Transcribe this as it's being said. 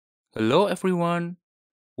Hello everyone,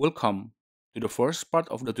 welcome to the first part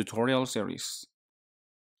of the tutorial series.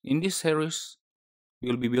 In this series,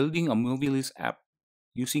 we'll be building a movie list app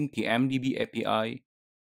using TMDb API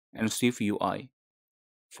and SwiftUI.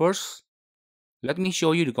 First, let me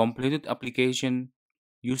show you the completed application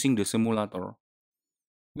using the simulator.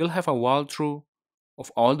 We'll have a walkthrough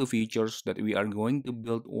of all the features that we are going to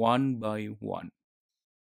build one by one.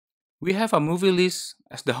 We have a movie list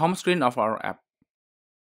as the home screen of our app.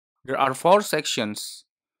 There are four sections: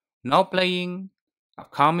 now playing,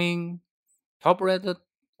 upcoming, top rated,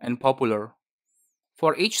 and popular.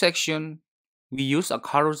 For each section, we use a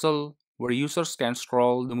carousel where users can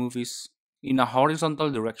scroll the movies in a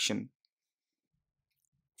horizontal direction.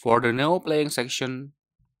 For the now playing section,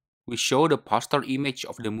 we show the poster image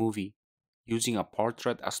of the movie using a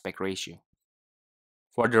portrait aspect ratio.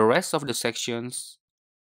 For the rest of the sections,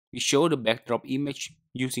 we show the backdrop image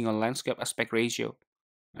using a landscape aspect ratio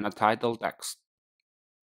and a title text.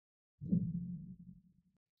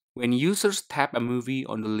 When users tap a movie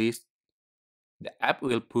on the list, the app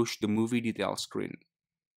will push the movie details screen.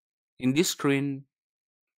 In this screen,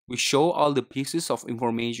 we show all the pieces of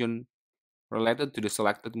information related to the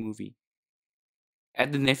selected movie.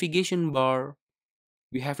 At the navigation bar,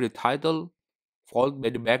 we have the title followed by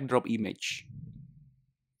the backdrop image.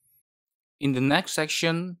 In the next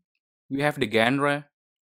section, we have the genre,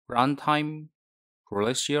 runtime,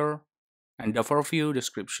 release year, and the overview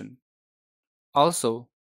description. Also,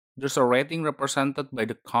 there's a rating represented by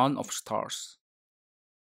the count of stars.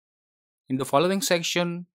 In the following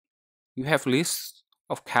section, you have lists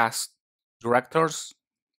of cast, directors,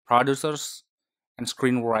 producers, and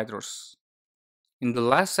screenwriters. In the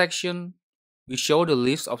last section, we show the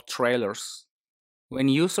list of trailers. When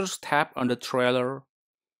users tap on the trailer,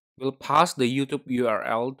 we'll pass the YouTube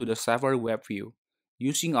URL to the server web view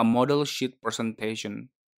using a model sheet presentation.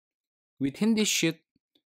 Within this sheet,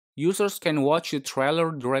 users can watch the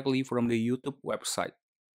trailer directly from the YouTube website.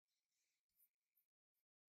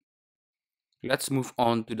 Let's move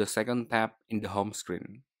on to the second tab in the home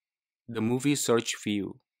screen, the movie search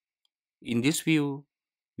view. In this view,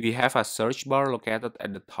 we have a search bar located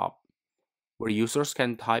at the top, where users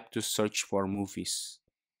can type to search for movies.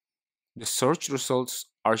 The search results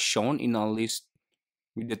are shown in a list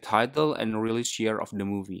with the title and release year of the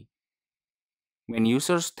movie. When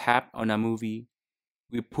users tap on a movie,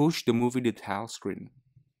 we push the movie details screen.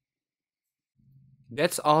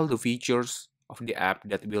 That's all the features of the app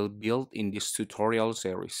that we'll build in this tutorial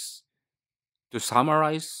series. To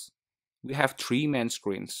summarize, we have three main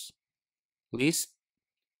screens: list,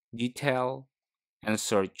 detail, and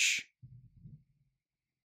search.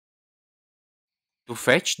 To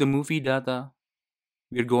fetch the movie data,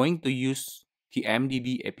 we're going to use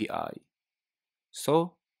TMDb API.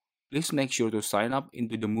 So, please make sure to sign up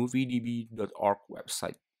into the moviedb.org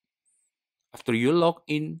website. After you log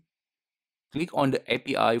in, click on the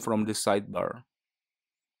API from the sidebar.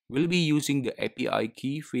 We'll be using the API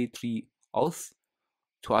key v3 auth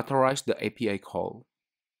to authorize the API call.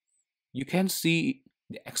 You can see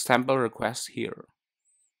the example request here.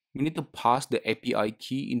 We need to pass the API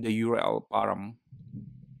key in the URL param.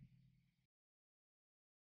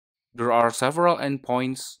 There are several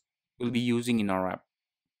endpoints we'll be using in our app.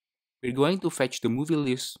 We're going to fetch the movie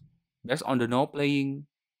list based on the now playing,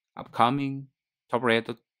 upcoming, top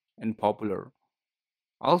rated, and popular.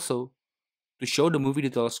 Also, to show the movie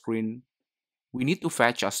details screen, we need to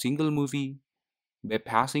fetch a single movie by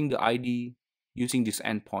passing the ID using this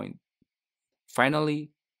endpoint.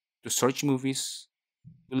 Finally, to search movies,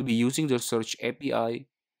 we'll be using the search API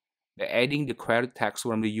by adding the query text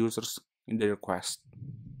from the users in the request.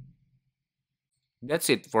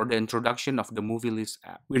 That's it for the introduction of the movie list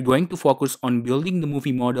app. We're going to focus on building the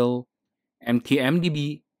movie model and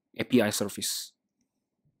TMDb API service.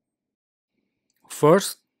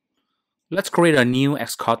 First, let's create a new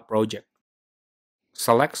Xcode project.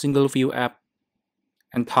 Select Single View App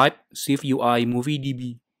and type SwiftUI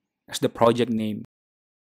MovieDb as the project name.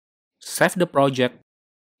 Save the project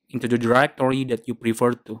into the directory that you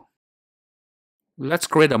prefer to. Let's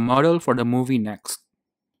create a model for the movie next.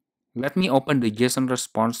 Let me open the JSON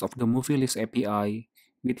response of the MovieList API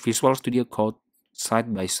with Visual Studio Code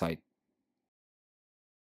side by side.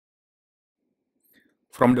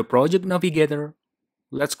 From the project navigator,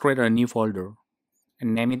 let's create a new folder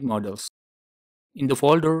and name it Models. In the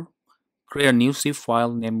folder, create a new zip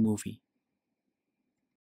file named Movie.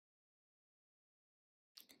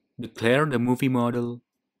 Declare the movie model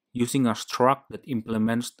using a struct that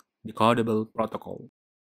implements the decodable protocol.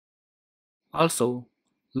 Also,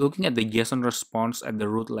 looking at the JSON response at the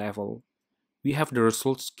root level, we have the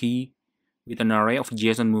results key with an array of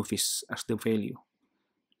JSON movies as the value.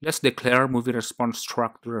 Let's declare movie response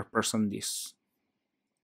struct to represent this.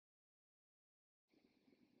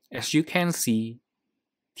 As you can see,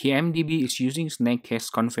 TMDb is using snake case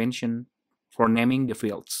convention for naming the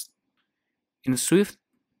fields. In Swift,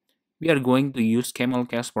 we are going to use camel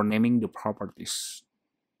case for naming the properties.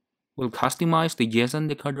 We'll customize the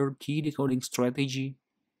JSON decoder key decoding strategy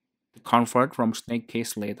to convert from snake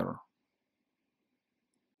case later.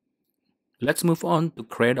 Let's move on to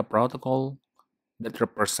create a protocol that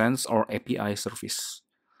represents our API service.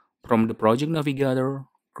 From the project navigator,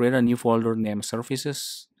 create a new folder named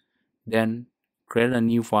Services, then create a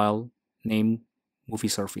new file named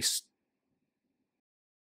MovieService.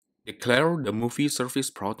 Declare the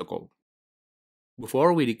MovieService protocol.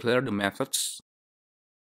 Before we declare the methods,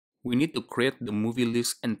 we need to create the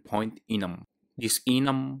MovieListEndpoint enum. This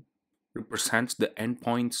enum represents the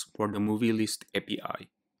endpoints for the MovieList API.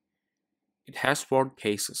 It has 4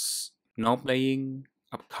 cases: now playing,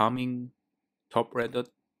 upcoming, top rated,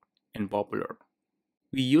 and popular.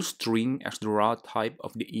 We use string as the raw type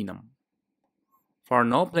of the enum. For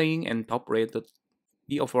now playing and top rated,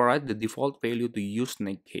 we override the default value to use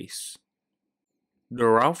snake case. The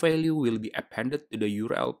raw value will be appended to the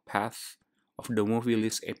URL path of the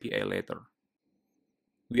MovieList API later.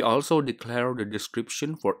 We also declare the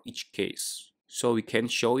description for each case, so we can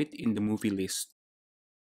show it in the movie list.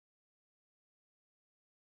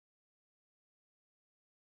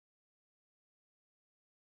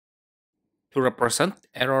 To represent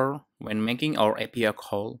error when making our API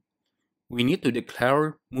call, we need to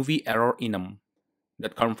declare MovieError enum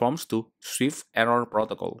that conforms to Swift error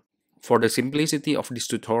protocol. For the simplicity of this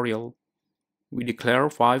tutorial, we declare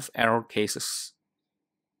 5 error cases: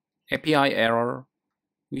 API error,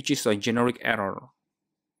 which is a generic error;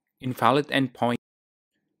 invalid endpoint,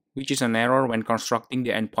 which is an error when constructing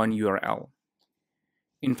the endpoint URL;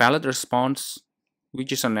 invalid response,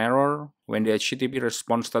 which is an error when the HTTP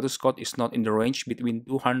response status code is not in the range between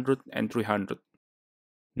 200 and 300;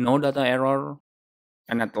 no data error;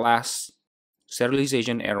 and at last,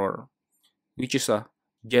 serialization error, which is a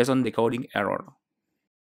JSON decoding error.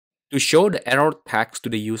 To show the error tags to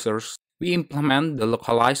the users, we implement the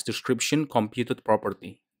localized description computed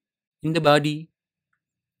property. In the body,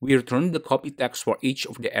 we return the copy text for each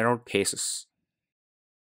of the error cases.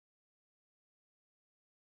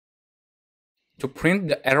 To print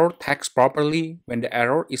the error text properly when the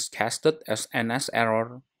error is casted as NS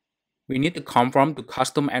error, we need to conform to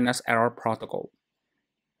custom NS error protocol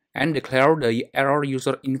and declare the error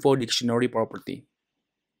user info dictionary property.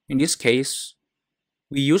 In this case,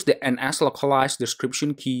 we use the NS localized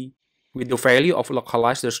description key with the value of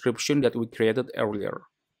localized description that we created earlier.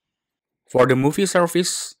 For the movie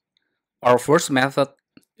service, our first method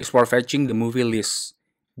is for fetching the movie list,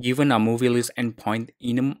 given a MovieListEndpoint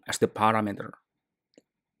enum as the parameter.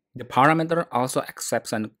 The parameter also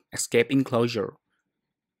accepts an escaping closure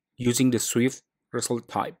using the Swift result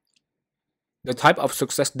type. The type of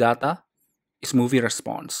success data is movie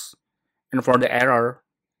response, and for the error,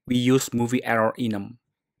 we use MovieError enum.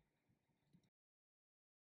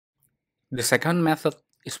 The second method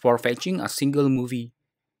is for fetching a single movie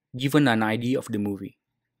given an ID of the movie.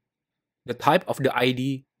 The type of the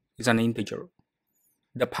ID is an integer.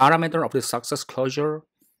 The parameter of the success closure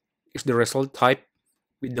is the result type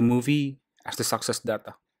with the movie as the success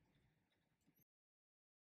data.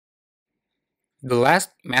 The last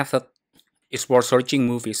method is for searching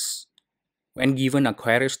movies when given a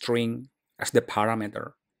query string as the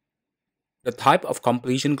parameter. The type of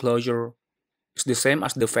completion closure is the same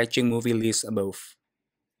as the fetching movie list above.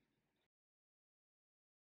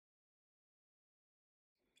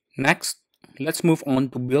 Next, let's move on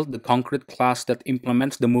to build the concrete class that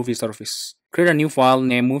implements the movie service. Create a new file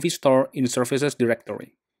named MovieStore in Services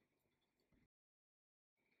directory.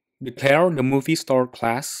 Declare the MovieStore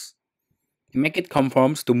class. Make it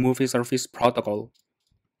conforms to MovieService protocol.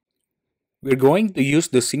 We're going to use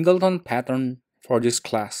the singleton pattern for this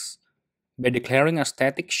class by declaring a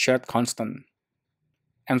static shared constant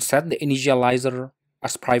and set the initializer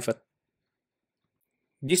as private.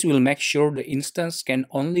 This will make sure the instance can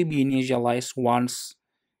only be initialized once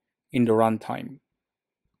in the runtime.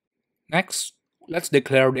 Next, let's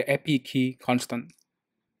declare the API key constant.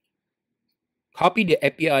 Copy the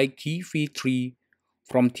API key v3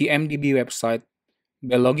 from TMDb website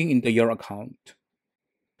by logging into your account.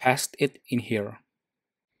 Paste it in here.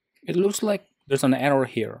 It looks like there's an error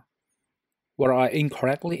here, where I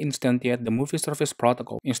incorrectly instantiate the MovieService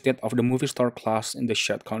protocol instead of the MovieStore class in the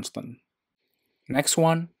shared constant. Next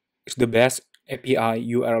one is the best API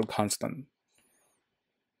URL constant.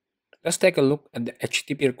 Let's take a look at the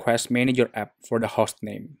HTTP Request Manager app for the host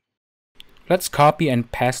name. Let's copy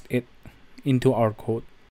and paste it into our code.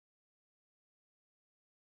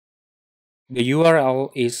 The URL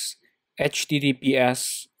is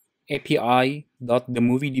https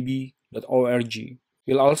api.themoviedb.org.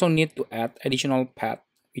 We'll also need to add additional path,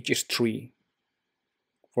 which is 3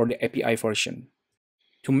 for the API version.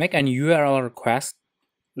 To make an URL request,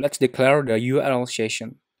 let's declare the URL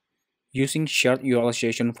session using shared URL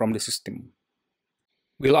session from the system.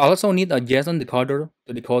 We'll also need a JSON decoder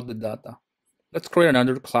to decode the data. Let's create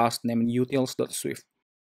another class named utils.swift.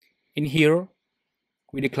 In here,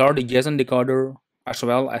 we declare the JSON decoder as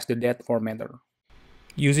well as the date formatter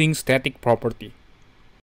using static property.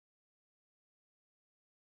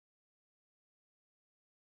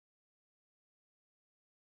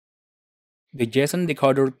 The JSON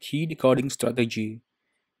decoder key decoding strategy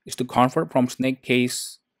is to convert from snake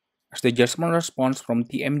case, as the JSON response from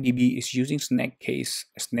TMDb is using snake case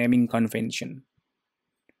as naming convention.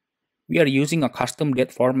 We are using a custom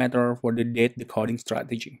date formatter for the date decoding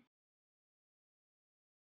strategy.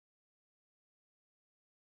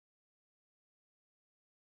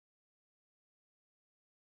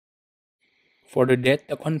 For the date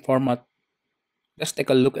token format, let's take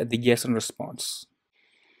a look at the JSON response.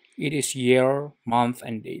 It is year, month,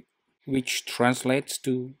 and date, which translates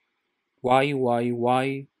to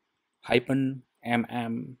YYY-MM-DD.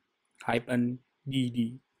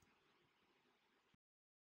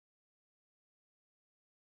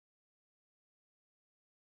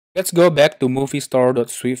 Let's go back to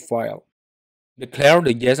MovieStore.swift file. Declare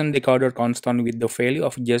the JSON decoder constant with the value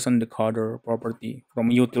of JSON decoder property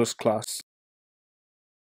from utils class.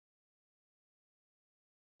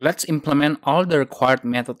 Let's implement all the required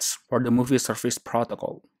methods for the MovieService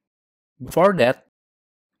protocol. Before that,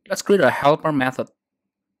 let's create a helper method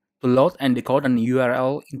to load and decode an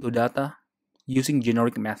URL into data using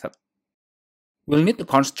generic method. We'll need to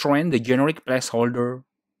constrain the generic placeholder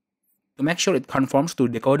to make sure it conforms to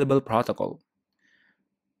decodable protocol.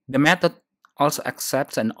 The method also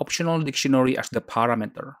accepts an optional dictionary as the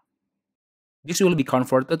parameter. This will be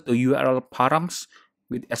converted to URL params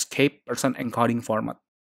with escape % encoding format.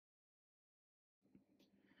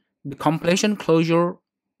 The completion closure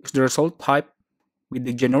is the result type with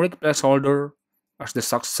the generic placeholder as the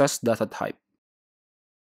success data type.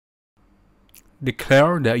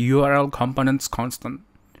 Declare the URL components constant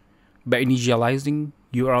by initializing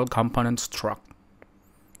URL component struct.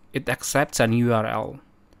 It accepts an URL.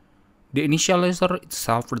 The initializer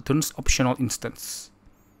itself returns optional instance.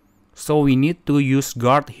 So we need to use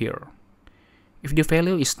guard here. If the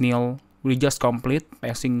value is nil, we just complete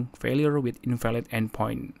passing failure with invalid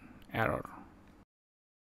endpoint error.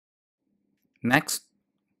 Next,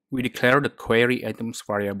 we declare the query items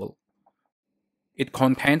variable. It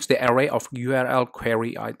contains the array of URL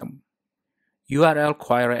query item. URL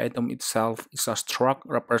query item itself is a struct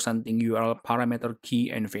representing URL parameter key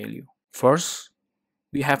and value. First,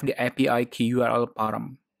 we have the API key URL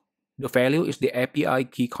param. The value is the API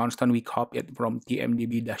key constant we copied from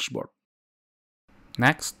TMDb dashboard.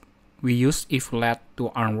 Next, we use if-let to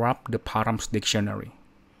unwrap the params dictionary.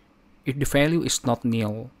 If the value is not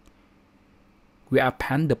nil, we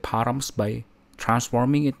append the params by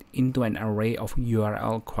transforming it into an array of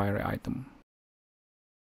URL query item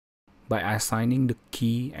by assigning the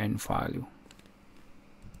key and value.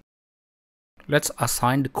 Let's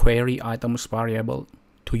assign the query items variable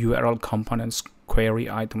to URL components query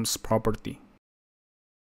items property.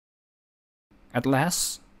 At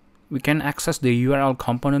last, we can access the URL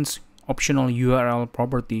components optional URL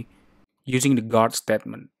property using the guard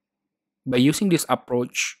statement. By using this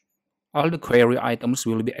approach, all the query items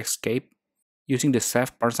will be escaped using the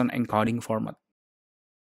save % encoding format.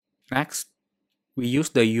 Next, we use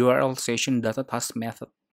the URL session data task method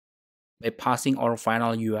by passing our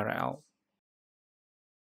final URL.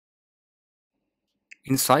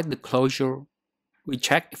 Inside the closure, we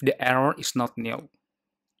check if the error is not nil.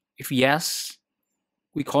 If yes,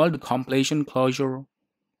 we call the completion closure,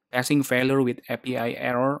 passing failure with API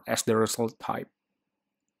error as the result type.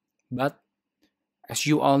 But as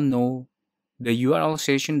you all know, the URL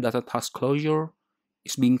session data task closure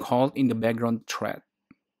is being called in the background thread.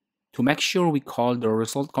 To make sure we call the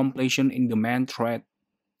result completion in the main thread,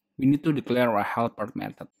 we need to declare a helper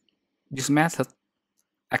method. This method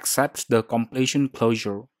accepts the completion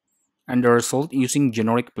closure and the result using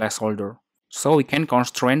generic placeholder, so we can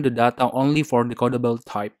constrain the data only for decodable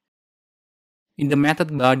type. In the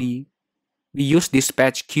method body, we use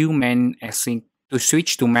dispatch queue main async to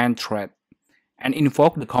switch to main thread and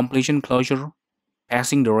invoke the completion closure,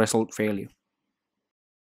 passing the result value.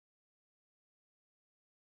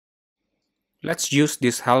 Let's use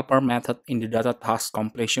this helper method in the data task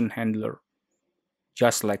completion handler,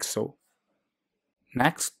 just like so.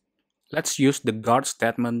 Next, let's use the guard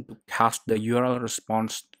statement to cast the URL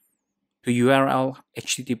response to URL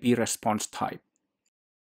HTTP response type.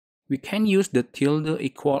 We can use the tilde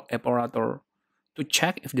equal operator to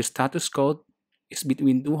check if the status code is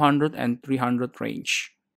between 200 and 300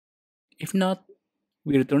 range. If not,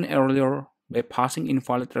 we return error by passing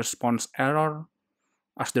invalid response error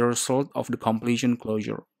as the result of the completion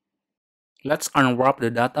closure. Let's unwrap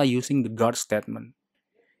the data using the guard statement.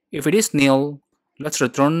 If it is nil, let's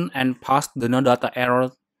return and pass the no data error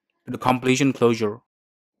to the completion closure.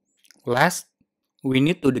 Last, we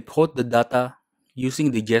need to decode the data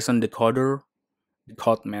using the JSON decoder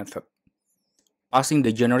decode method, passing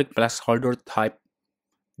the generic placeholder type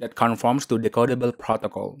that conforms to decodable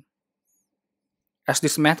protocol. As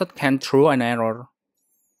this method can throw an error,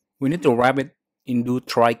 we need to wrap it in do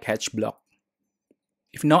try catch block.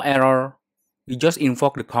 If no error, we just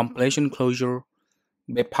invoke the completion closure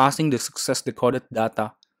by passing the success decoded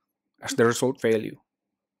data as the result value.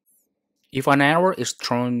 If an error is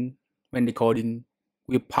thrown when decoding,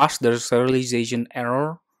 we pass the serialization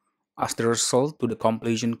error as the result to the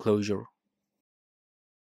completion closure.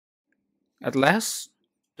 At last,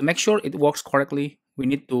 to make sure it works correctly, we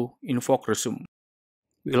need to invoke resume.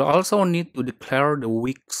 We'll also need to declare the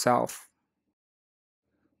weak self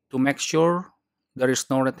to make sure there is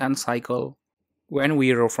no return cycle when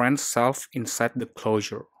we reference self inside the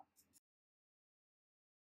closure.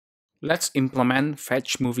 Let's implement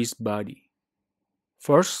fetch movies body.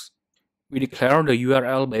 First, we declare the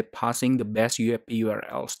URL by passing the base UFP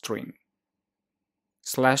URL string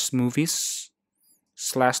 /movies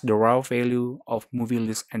 / the raw value of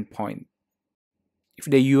MovieListEndpoint. If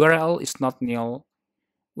the URL is not nil,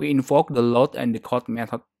 we invoke the load and decode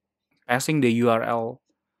method passing the URL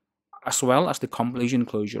as well as the completion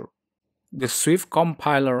closure. The Swift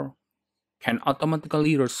compiler can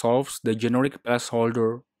automatically resolve the generic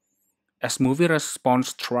placeholder as movie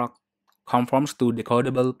response track conforms to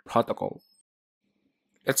decodable protocol.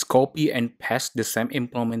 Let's copy and paste the same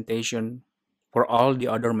implementation for all the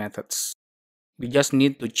other methods. We just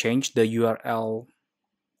need to change the URL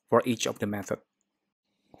for each of the methods.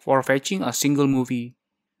 For fetching a single movie,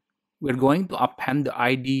 we're going to append the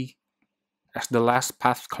ID as the last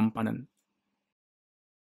path component.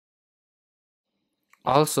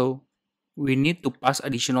 Also, we need to pass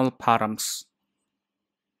additional params.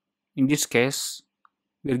 In this case,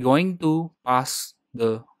 we're going to pass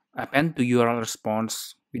the append to URL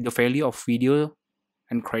response with the value of video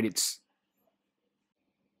and credits.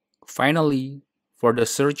 Finally, for the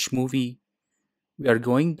search movie, we are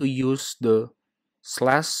going to use the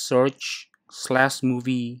 /search/movie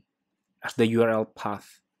as the URL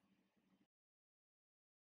path.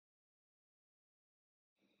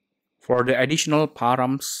 For the additional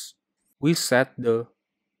params, we set the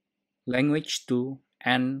language to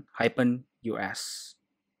n-us.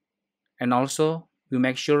 And also, we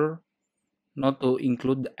make sure not to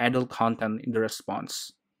include the adult content in the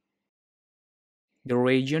response. The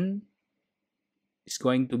region is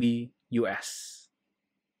going to be US.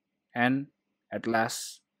 And at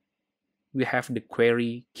last, we have the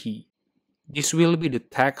query key. This will be the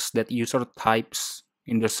text that user types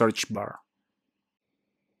in the search bar.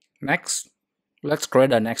 Next, let's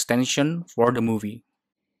create an extension for the movie.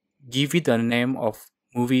 Give it the name of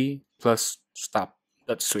movie plus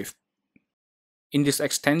stub.swift. In this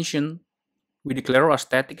extension, we declare a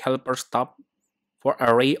static helper stub for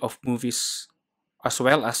array of movies as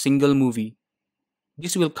well as single movie.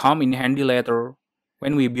 This will come in handy later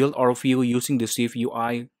when we build our view using the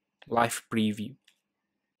SwiftUI live preview.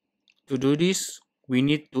 To do this, we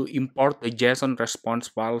need to import the JSON response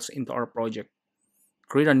files into our project.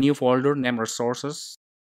 Create a new folder named resources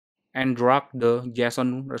and drag the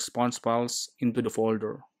JSON response files into the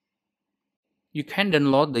folder. You can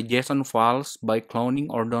download the JSON files by cloning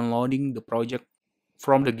or downloading the project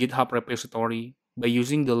from the GitHub repository by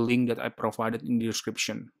using the link that I provided in the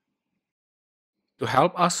description. To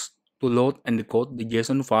help us to load and decode the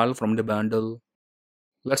JSON file from the bundle,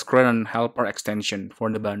 let's create an helper extension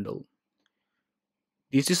for the bundle.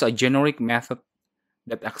 This is a generic method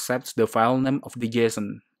that accepts the file name of the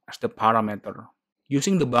JSON as the parameter.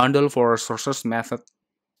 Using the bundle for resources method,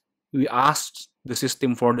 we ask the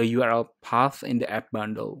system for the URL path in the app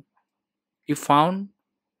bundle. If found,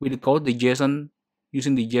 we decode the JSON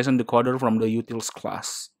using the JSON decoder from the utils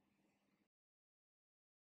class.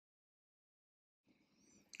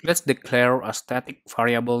 Let's declare a static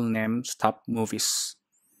variable named stubMovies.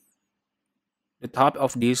 The type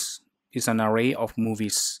of this is an array of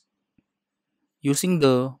movies. Using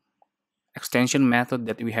the extension method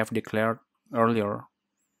that we have declared earlier,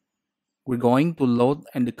 we're going to load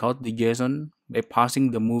and decode the JSON by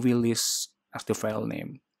passing the movie list as the file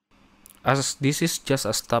name. As this is just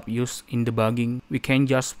a stub used in debugging, we can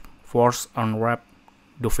just force unwrap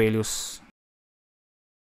the values.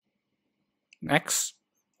 Next,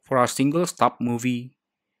 for a single stub movie,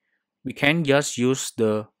 we can just use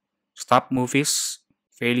the stub movies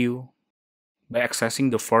value by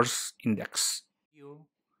accessing the first index.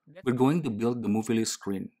 We're going to build the movie list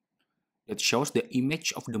screen that shows the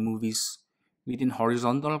image of the movies within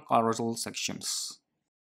horizontal carousel sections.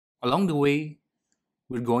 Along the way,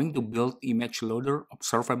 we're going to build image loader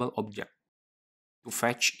observable object to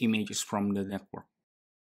fetch images from the network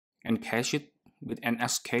and cache it with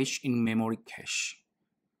NS cache in memory cache.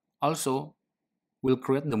 Also, we'll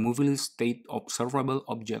create the movie list state observable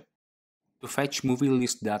object to fetch movie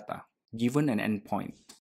list data given an endpoint,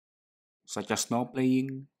 such as now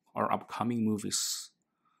playing or upcoming movies.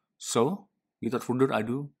 So, without further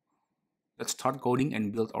ado, let's start coding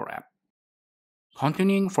and build our app.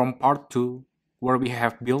 Continuing from part 2, where we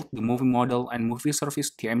have built the movie model and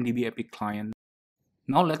MovieService TMDb API client,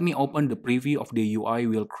 now let me open the preview of the UI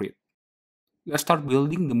we'll create. Let's start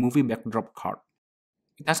building the movie backdrop card.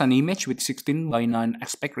 It has an image with 16:9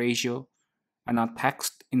 aspect ratio and a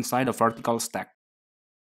text inside a vertical stack.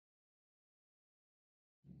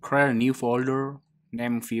 Create a new folder,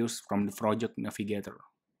 name views from the project navigator.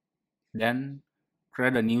 Then,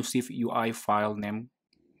 create a new SwiftUI file named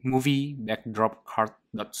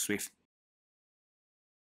movieBackdropCard.swift.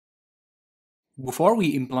 Before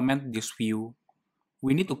we implement this view,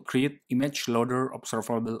 we need to create image loader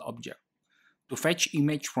observable object to fetch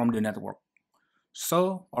image from the network,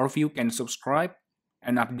 so our view can subscribe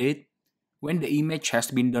and update when the image has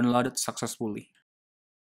been downloaded successfully.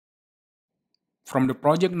 From the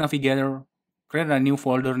project navigator, create a new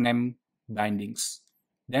folder named bindings.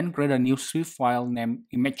 Then create a new Swift file named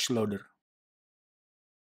imageLoader.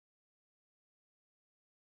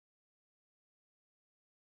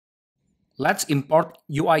 Let's import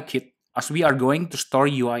UIKit as we are going to store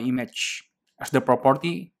UI image as the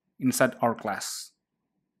property inside our class.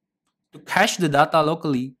 To cache the data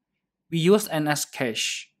locally, we use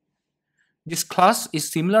NSCache. This class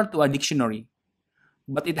is similar to a dictionary,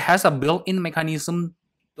 but it has a built-in mechanism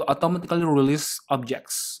to automatically release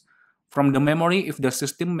objects from the memory if the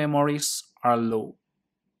system memories are low.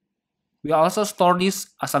 We also store this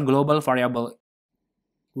as a global variable.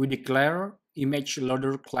 We declare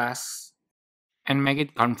imageLoader class and make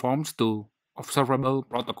it conforms to Observable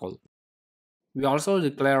protocol. We also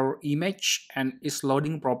declare image and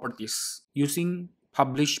isLoading properties using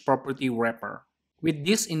publish property wrapper. With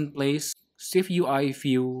this in place, SwiftUI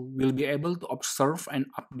view will be able to observe and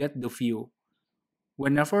update the view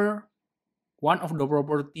whenever one of the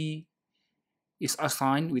property is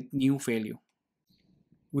assigned with new value.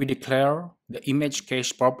 We declare the image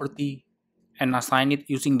cache property and assign it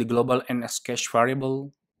using the global NSCache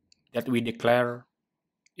variable that we declared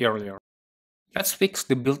earlier. Let's fix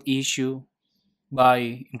the build issue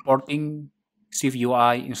by importing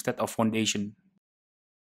SwiftUI instead of Foundation.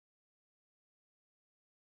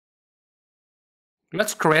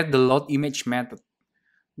 Let's create the load image method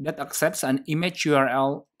that accepts an image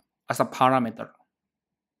URL as a parameter.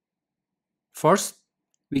 First,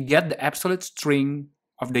 we get the absolute string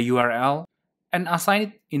of the URL and assign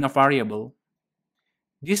it in a variable.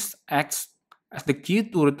 This acts as the key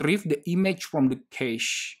to retrieve the image from the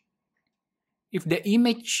cache. If the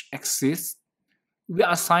image exists, we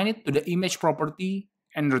assign it to the image property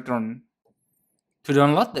and return. To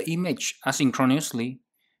download the image asynchronously,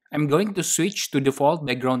 I'm going to switch to default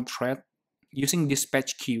background thread using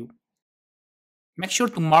dispatch queue. Make sure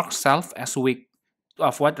to mark self as weak to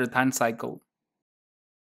avoid return cycle.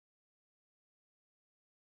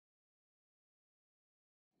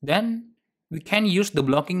 Then, we can use the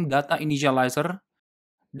blocking data initializer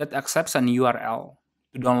that accepts an URL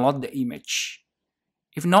to download the image.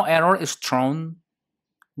 If no error is thrown,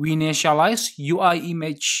 we initialize UI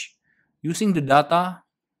image using the data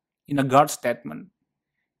in a guard statement.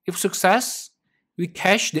 If success, we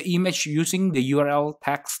cache the image using the URL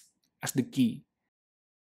text as the key.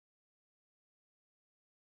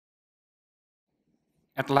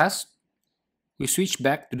 At last, we switch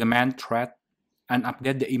back to the main thread and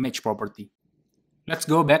update the image property. Let's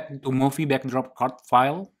go back to MovieBackdropCard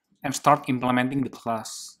file and start implementing the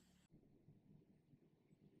class.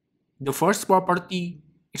 The first property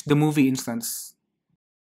is the movie instance.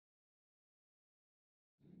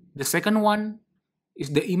 The second one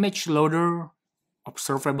is the image loader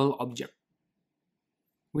observable object.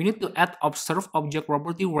 We need to add observe object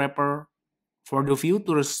property wrapper for the view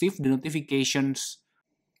to receive the notifications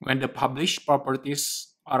when the published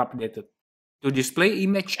properties are updated. To display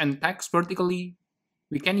image and text vertically,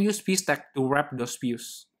 we can use vstack to wrap those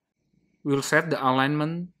views. We'll set the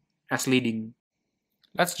alignment as leading.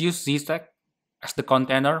 Let's use zstack as the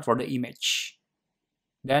container for the image.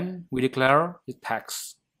 Then we declare the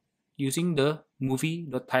text using the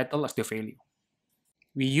movie.title as the value.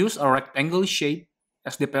 We use a rectangle shape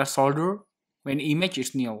as the placeholder when image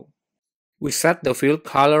is null. We set the fill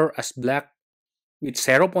color as black with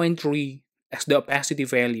 0.3 as the opacity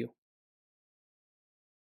value.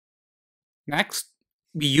 Next,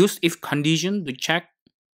 we use if condition to check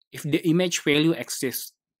if the image value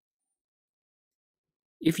exists.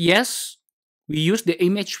 If yes, we use the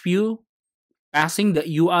image view passing the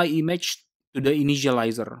UI image to the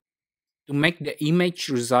initializer. To make the image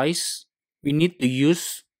resize, we need to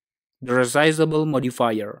use the resizable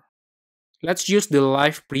modifier. Let's use the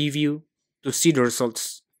live preview to see the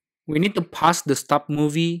results. We need to pass the Stub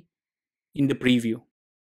movie in the preview.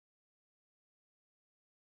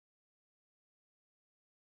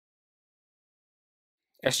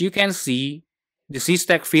 As you can see, the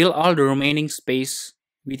zstack fill all the remaining space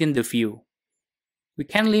within the view. We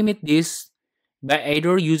can limit this by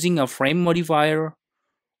either using a frame modifier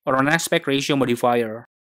or an aspect ratio modifier.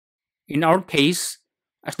 In our case,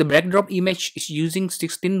 as the backdrop image is using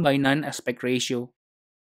 16:9 aspect ratio,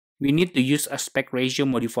 we need to use aspect ratio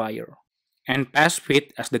modifier and pass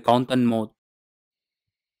width as the content mode.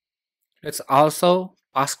 Let's also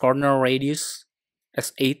pass corner radius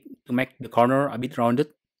as 8 to make the corner a bit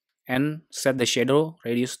rounded and set the shadow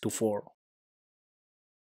radius to 4.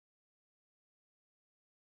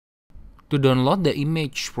 To download the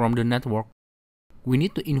image from the network, we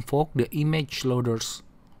need to invoke the image loader's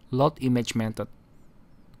load image method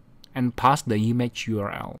and pass the image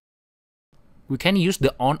URL. We can use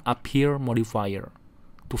the onAppear modifier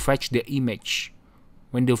to fetch the image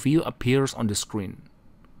when the view appears on the screen.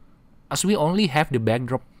 As we only have the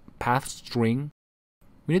backdrop path string,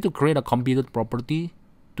 we need to create a computed property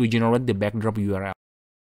to generate the backdrop URL.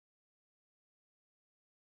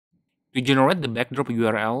 To generate the backdrop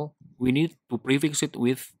URL, we need to prefix it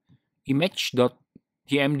with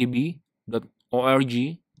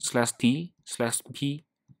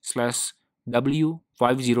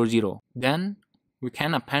image.tmdb.org/t/p/w500. Then we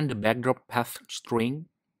can append the backdrop path string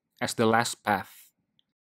as the last path.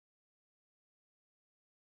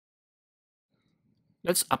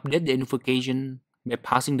 Let's update the invocation by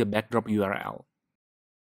passing the backdrop URL.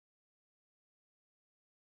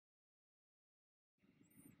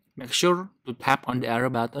 Make sure to tap on the arrow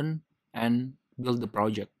button and build the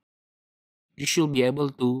project. You should be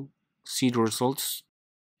able to see the results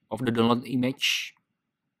of the download image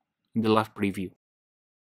in the live preview.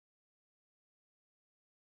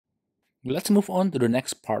 Let's move on to the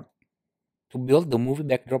next part to build the movie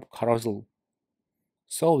backdrop carousel.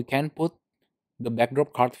 So we can put the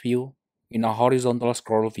backdrop card view in a horizontal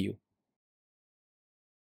scroll view.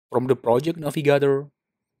 From the project navigator,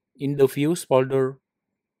 in the views folder,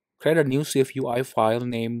 create a new SwiftUI file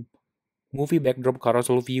named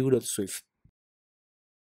movieBackdropCarouselView.swift.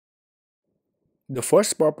 The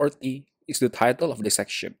first property is the title of the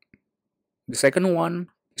section. The second one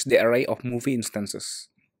is the array of movie instances.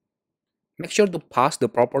 Make sure to pass the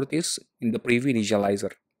properties in the preview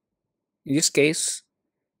initializer. In this case,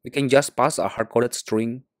 we can just pass a hard-coded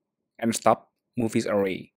string and stop movies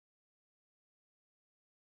array.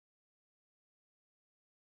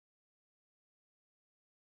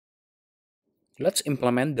 Let's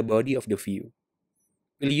implement the body of the view.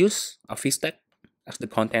 We'll use a vstack as the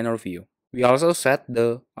container view. We also set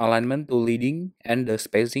the alignment to leading and the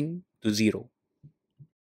spacing to 0.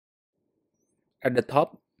 At the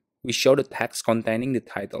top, we show the text containing the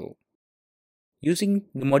title. Using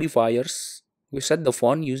the modifiers, we set the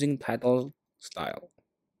font using title style,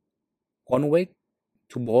 font weight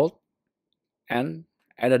to bold, and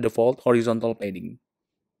add a default horizontal padding.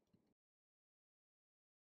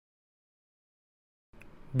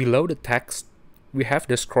 Below the text, we have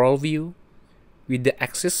the scroll view with the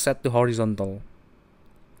axis set to horizontal.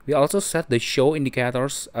 We also set the show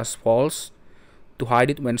indicators as false to hide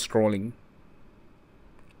it when scrolling.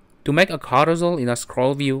 To make a carousel in a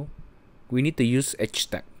scroll view, we need to use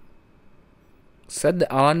hstack. Set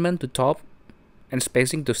the alignment to top and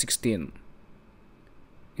spacing to 16.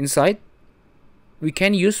 Inside, we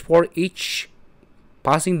can use for each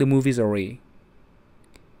passing the movies array.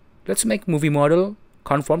 Let's make movie model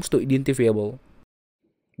conforms to identifiable.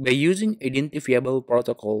 By using identifiable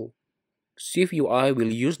protocol, SwiftUI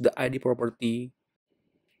will use the ID property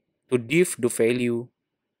to diff the value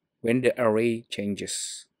when the array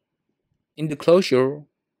changes. In the closure,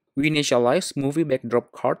 we initialize movie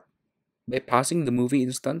backdrop card by passing the movie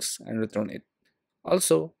instance and return it.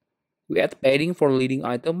 Also, we add padding for leading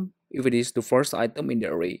item if it is the first item in the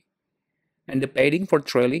array, and the padding for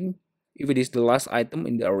trailing if it is the last item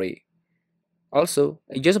in the array. Also,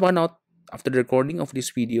 I just found out after the recording of this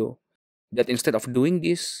video that instead of doing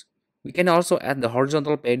this, we can also add the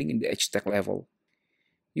horizontal padding in the edge tag level.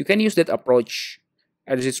 You can use that approach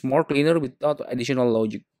as it's more cleaner without additional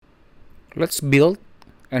logic. Let's build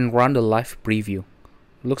and run the live preview.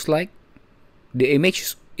 Looks like the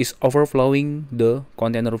image is overflowing the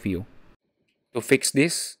container view. To fix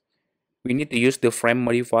this, we need to use the frame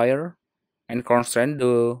modifier and constrain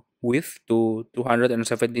the width to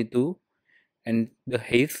 272 and the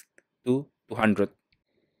height to 200.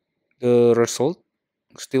 The result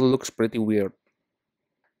still looks pretty weird.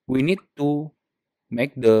 We need to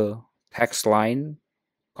make the text line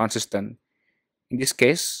consistent. In this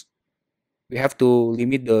case, we have to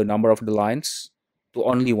limit the number of the lines to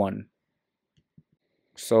only one.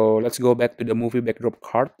 So let's go back to the movie backdrop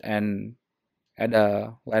card and add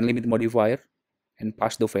a line limit modifier and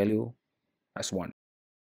pass the value as 1.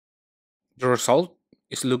 The result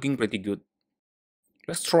is looking pretty good.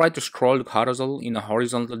 Let's try to scroll the carousel in a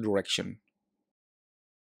horizontal direction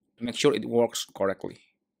to make sure it works correctly.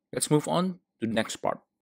 Let's move on to the next part.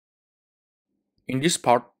 In this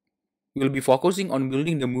part, we'll be focusing on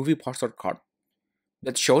building the movie poster card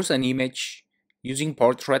that shows an image using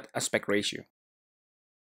portrait aspect ratio.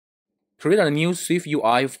 Create a new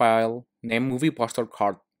SwiftUI file named movie poster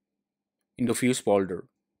card in the views folder.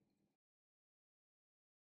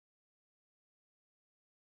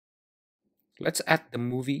 Let's add the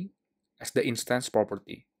movie as the instance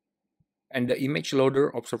property and the image loader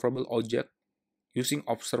observable object using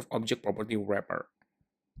observe object property wrapper.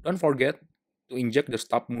 Don't forget to inject the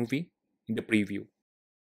Stub movie in the preview.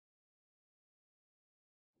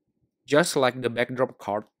 Just like the backdrop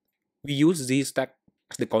card, we use zstack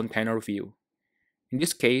as the container view. In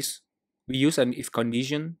this case, we use an if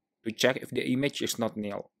condition to check if the image is not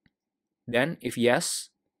nil. Then, if yes,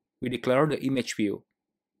 we declare the image view.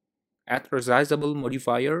 Add resizable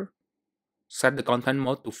modifier, set the content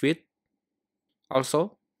mode to fit.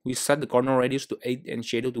 Also, we set the corner radius to 8 and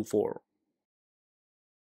shadow to 4.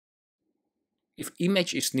 If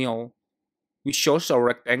image is nil, we choose a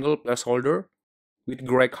rectangle placeholder with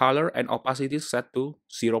gray color and opacity set to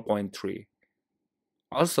 0.3.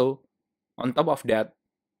 Also, on top of that,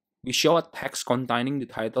 we show a text containing the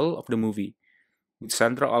title of the movie with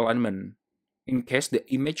central alignment in case the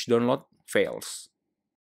image download fails.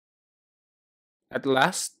 At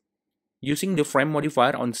last, using the frame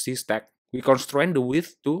modifier on zstack, we constrain the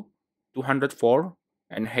width to 204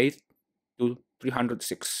 and height to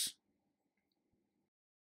 306.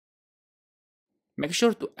 Make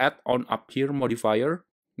sure to add on appear modifier.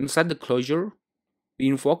 Inside the closure, we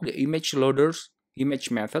invoke the image loader's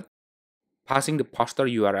image method, passing the poster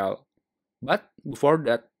URL. But before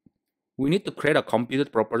that, we need to create a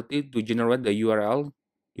computed property to generate the URL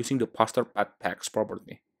using the poster path text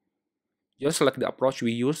property, just like the approach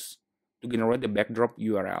we use to generate the backdrop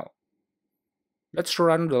URL. Let's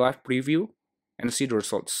run the live preview and see the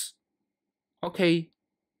results. Okay,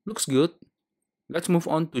 looks good. Let's move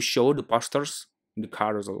on to show the posters in the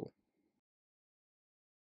carousel.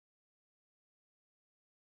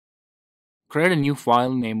 Create a new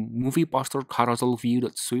file named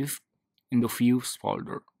moviepostercarouselview.swift in the views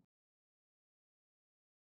folder.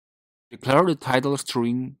 Declare the title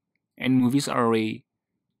string and movies array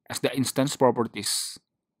as the instance properties.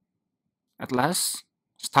 At last,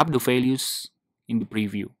 stop the values in the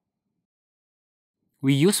preview.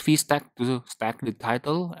 We use vstack to stack the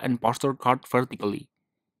title and poster card vertically.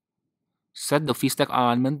 Set the vstack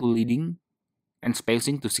alignment to leading and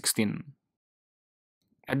spacing to 16.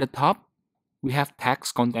 At the top, we have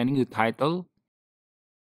text containing the title,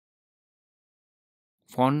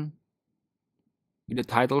 font with the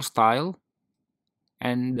title style,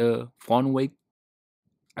 and the font weight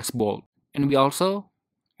as bold. And we also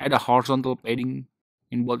add a horizontal padding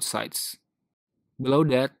in both sides. Below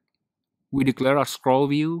that, we declare a scroll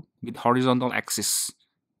view with horizontal axis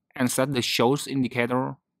and set the shows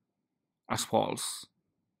indicator as false.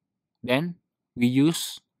 Then, we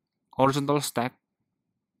use horizontal stack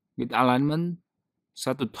with alignment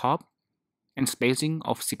set to top and spacing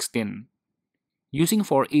of 16. Using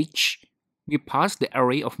for each, we pass the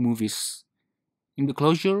array of movies. In the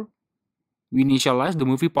closure, we initialize the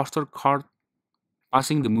movie poster card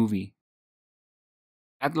passing the movie.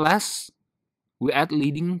 At last, we add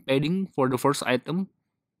leading padding for the first item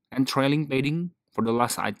and trailing padding for the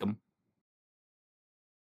last item.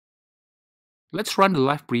 Let's run the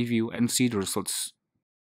live preview and see the results.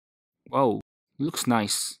 Wow, looks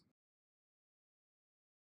nice.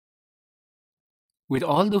 With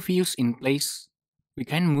all the views in place, we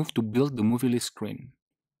can move to build the movie list screen.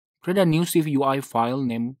 Create a new SwiftUI file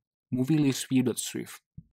named MovieListView.swift.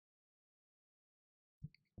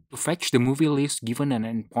 To fetch the movie list given an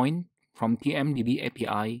endpoint from TMDb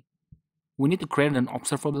API, we need to create an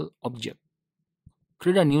observable object.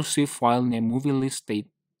 Create a new Swift file named MovieListState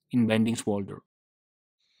in bindings folder.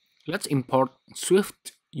 Let's import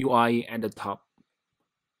SwiftUI at the top.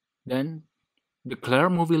 Then declare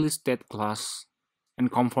MovieListState class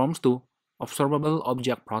and conforms to Observable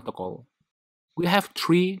Object Protocol. We have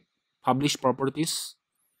three published properties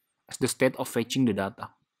as the state of fetching the data.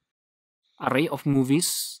 Array of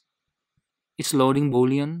movies is loading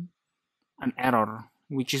boolean, an error,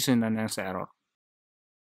 which is an NS error.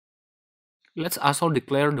 Let's also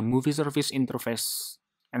declare the MovieService interface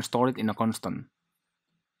and store it in a constant.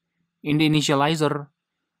 In the initializer,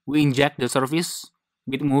 we inject the service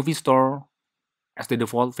with MovieStore as the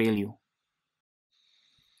default value.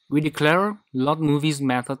 We declare loadMovies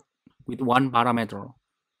method with one parameter,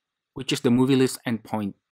 which is the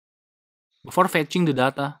MovieListEndpoint. Before fetching the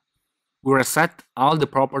data, we reset all the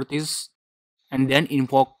properties and then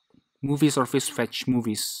invoke MovieService fetch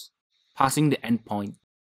movies, passing the endpoint.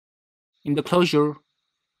 In the closure,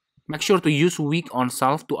 make sure to use weak on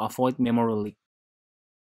self to avoid memory leak,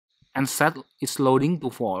 and set its loading to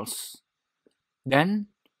false. Then,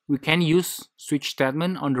 we can use switch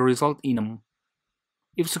statement on the result enum.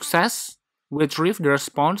 If success, we retrieve the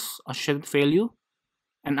response associated value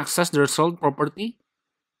and access the result property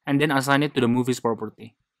and then assign it to the movies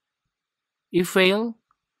property. If fail,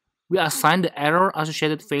 we assign the error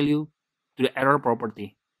associated value to the error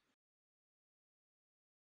property.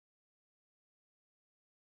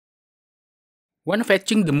 When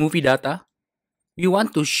fetching the movie data, we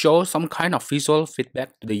want to show some kind of visual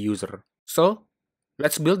feedback to the user. So,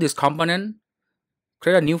 let's build this component.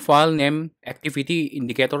 Create a new file named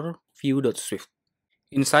ActivityIndicatorView.swift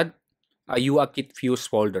inside a UIKit views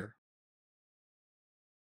folder.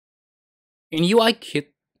 In UIKit,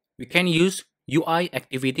 we can use UI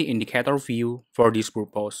Activity Indicator View for this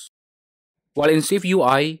purpose. While in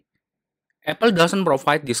SwiftUI, Apple doesn't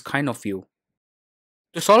provide this kind of view.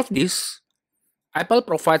 To solve this, Apple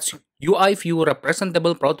provides UI View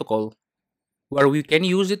Representable Protocol, where we can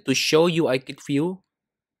use it to show UIKit view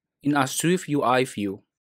in a SwiftUI view.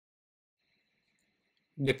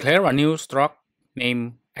 Declare a new struct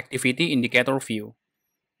named ActivityIndicatorView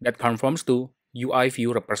that conforms to UI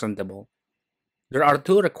View Representable. There are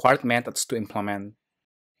two required methods to implement.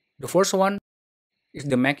 The first one is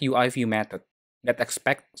the makeUIView method that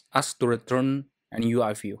expects us to return an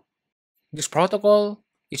UI view. This protocol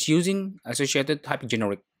is using associated type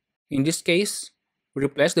generic. In this case, we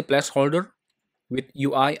replace the placeholder with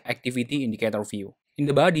UI Activity Indicator View. In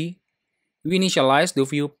the body, we initialize the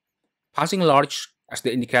view passing large as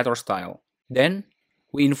the indicator style. Then,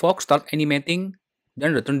 we invoke start animating,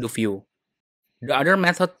 then return the view. The other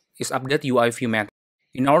method is update UI view method.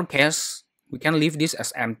 In our case, we can leave this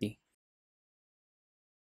as empty.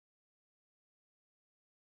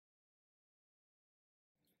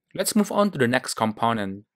 Let's move on to the next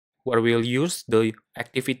component, where we'll use the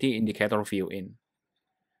activity indicator view in.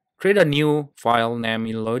 Create a new file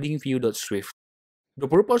named loadingview.swift. The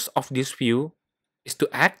purpose of this view is to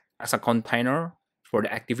act as a container for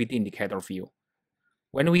the activity indicator view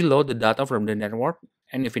when we load the data from the network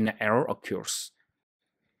and if an error occurs.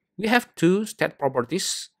 We have two state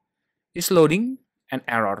properties, is loading and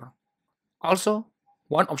error. Also,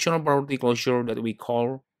 one optional property closure that we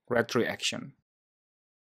call retroaction.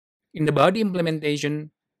 In the body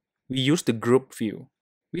implementation, we use the group view.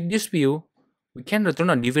 With this view, we can return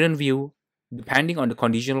a different view depending on the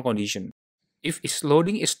conditional condition. If its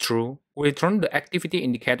loading is true, we return the activity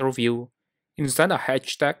indicator view inside a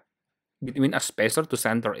hashtag between a spacer to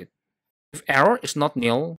center it. If error is not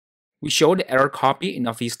nil, we show the error copy in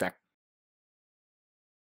a vstack.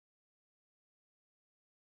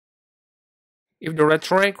 If the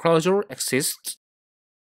retry closure exists,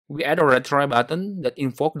 we add a retry button that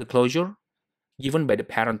invokes the closure given by the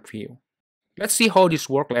parent view. Let's see how this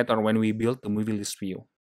works later when we build the movie list view.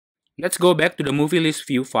 Let's go back to the movie list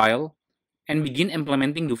view file and begin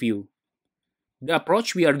implementing the view. The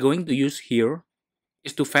approach we are going to use here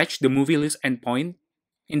is to fetch the movie list endpoint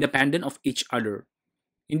independent of each other.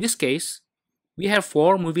 In this case, we have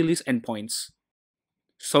 4 movie list endpoints.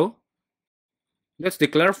 So, let's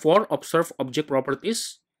declare 4 observed object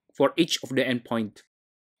properties for each of the endpoint.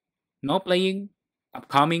 Now playing,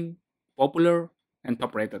 upcoming, popular, and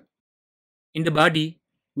top rated. In the body,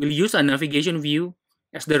 we'll use a navigation view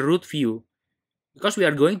as the root view because we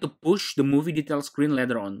are going to push the movie detail screen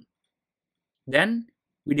later on. Then,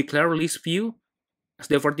 we declare list view as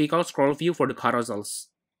the vertical scroll view for the carousels.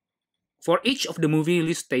 For each of the movie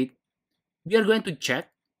list state, we are going to check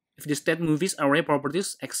if the state movies array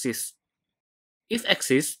properties exist. If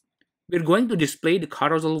exist, we're going to display the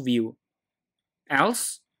carousel view.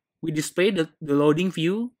 Else, we display the loading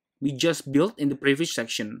view we just built in the previous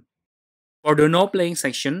section. For the no playing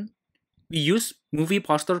section, we use movie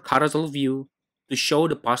poster carousel view to show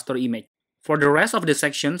the poster image. For the rest of the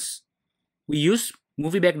sections, we use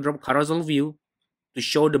movie backdrop carousel view to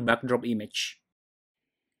show the backdrop image.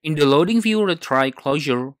 In the loading view retry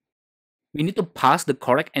closure, we need to pass the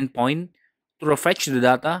correct endpoint to refetch the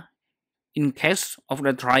data in case of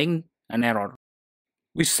retrying an error.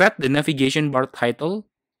 We set the navigation bar title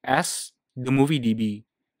as the MovieDb.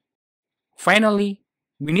 Finally,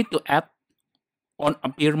 we need to add on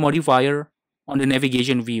appear modifier on the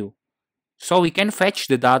navigation view, so we can fetch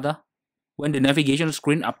the data when the navigation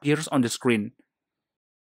screen appears on the screen.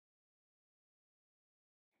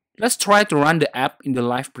 Let's try to run the app in the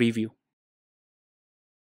live preview.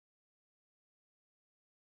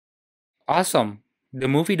 Awesome! The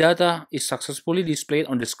movie data is successfully displayed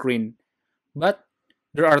on the screen, but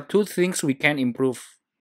there are two things we can improve.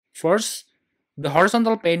 First, the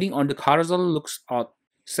horizontal padding on the carousel looks odd.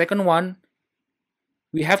 Second one,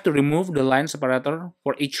 we have to remove the line separator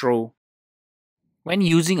for each row. When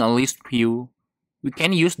using a list view, we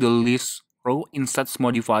can use the list row insets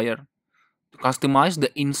modifier to customize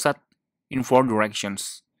the inset in 4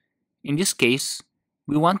 directions. In this case,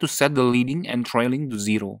 we want to set the leading and trailing to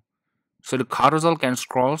 0, so the carousel can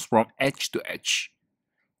scroll from edge to edge.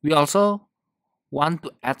 We also want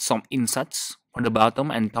to add some insets for the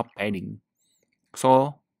bottom and top padding,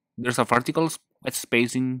 so there's a vertical white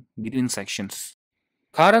spacing between sections.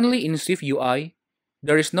 Currently in SwiftUI,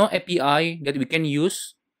 there is no API that we can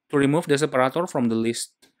use to remove the separator from the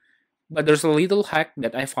list, but there's a little hack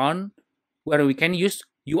that I found where we can use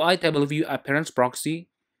UI table view appearance proxy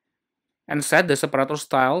and set the separator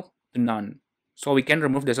style to none, so we can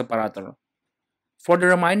remove the separator. For the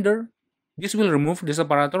reminder, this will remove the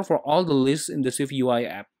separator for all the lists in the SwiftUI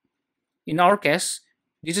app. In our case,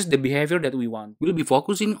 this is the behavior that we want. We'll be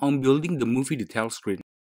focusing on building the movie detail screen.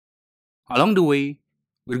 Along the way,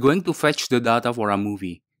 we're going to fetch the data for a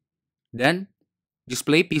movie, then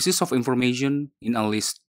display pieces of information in a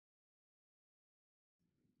list.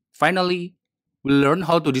 Finally, we'll learn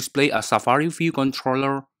how to display a Safari view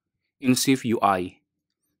controller in SwiftUI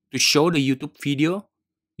to show the YouTube video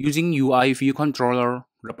using UI view controller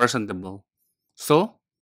representable. So,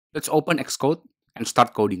 let's open Xcode and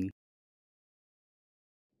start coding.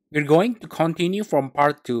 We're going to continue from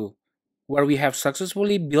part 2, where we have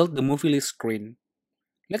successfully built the movie list screen.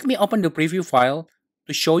 Let me open the preview file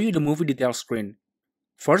to show you the movie detail screen.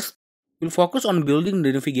 First, we'll focus on building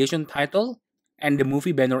the navigation title and the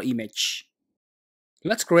movie banner image.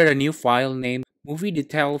 Let's create a new file named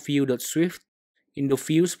moviedetailview.swift in the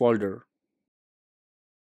views folder.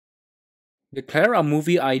 Declare a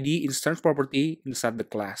movie ID instance property inside the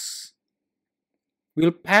class.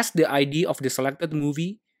 We'll pass the ID of the selected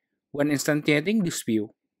movie when instantiating this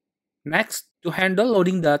view. Next, to handle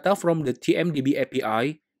loading data from the TMDb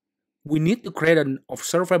API, we need to create an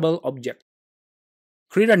observable object.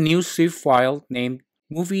 Create a new Swift file named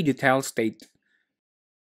MovieDetailState.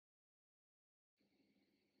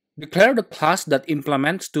 Declare the class that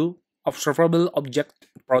implements to Observable Object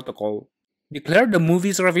Protocol. Declare the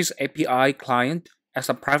MovieService API client as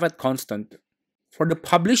a private constant. For the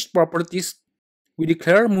published properties, we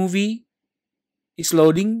declare movie is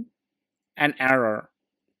loading an error.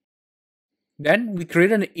 Then we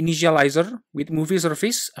create an initializer with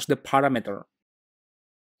MovieService as the parameter.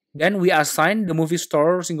 Then we assign the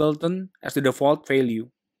MovieStore singleton as the default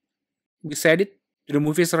value. We set it to the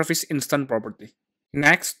MovieService instance property.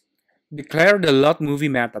 Next, declare the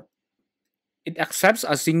loadMovie method. It accepts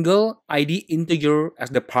a single ID integer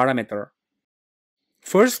as the parameter.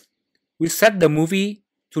 First, we set the movie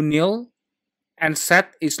to nil and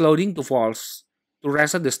set its loading to false to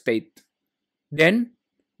reset the state. Then,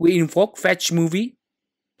 we invoke fetchMovie,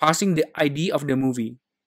 passing the ID of the movie.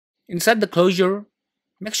 Inside the closure,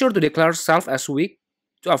 make sure to declare self as weak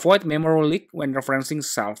to avoid memory leak when referencing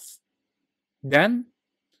self. Then,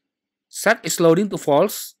 set its loading to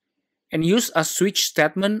false and use a switch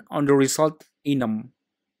statement on the result enum.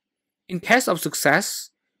 In case of success,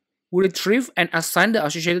 we retrieve and assign the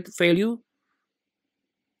associated value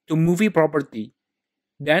to movie property.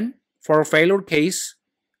 Then, for failure case,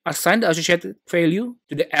 assign the associated value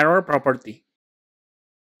to the error property.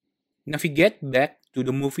 Navigate back to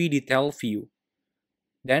the movie detail view.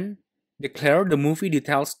 Then declare the movie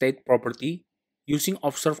detail state property using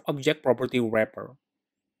observe object property wrapper.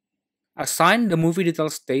 Assign the movie detail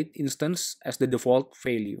state instance as the default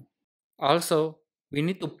value. Also, we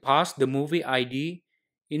need to pass the movie ID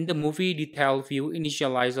in the movie detail view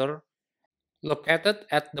initializer located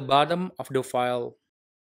at the bottom of the file.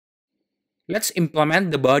 Let's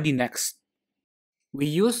implement the body next. We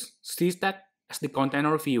use stack as the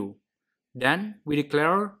container view. Then we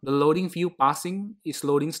declare the loading view passing its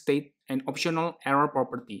loading state and optional error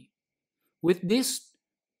property. With this,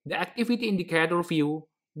 the activity indicator view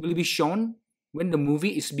will be shown when the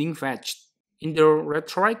movie is being fetched. In the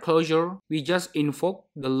retry closure, we just invoke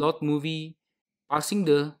the load movie, passing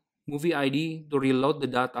the movie ID to reload the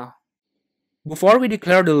data. Before we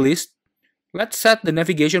declare the list, let's set the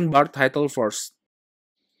navigation bar title first.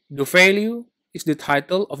 The value is the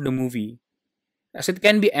title of the movie. As it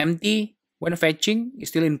can be empty when fetching is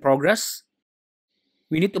still in progress,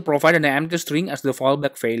 we need to provide an empty string as the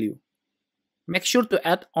fallback value. Make sure to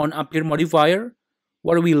add onAppear modifier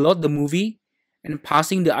where we load the movie and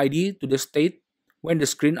passing the ID to the state when the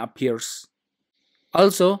screen appears.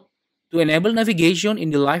 Also, to enable navigation in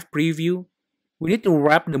the live preview, we need to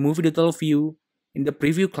wrap the movie detail view in the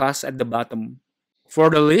preview class at the bottom. For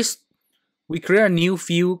the list, we create a new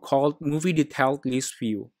view called movie detailed list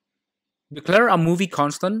view. Declare a movie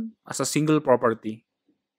constant as a single property.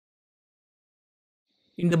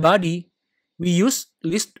 In the body, we use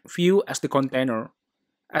list view as the container.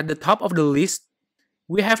 At the top of the list,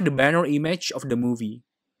 we have the banner image of the movie.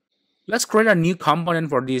 Let's create a new component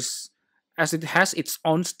for this, as it has its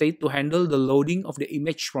own state to handle the loading of the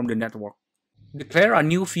image from the network. Declare a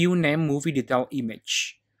new view named movie detail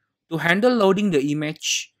image. To handle loading the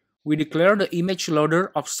image, we declare the image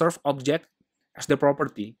loader observe object as the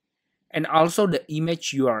property, and also the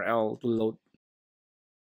image URL to load.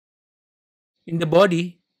 In the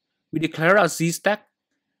body, we declare a Z-stack.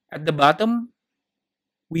 At the bottom,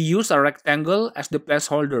 we use a rectangle as the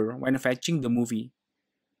placeholder when fetching the movie.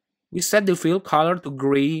 We set the fill color to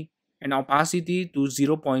gray and opacity to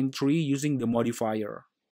 0.3 using the modifier.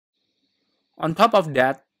 On top of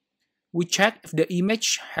that, we check if the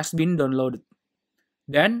image has been downloaded.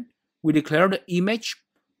 Then, we declare the image,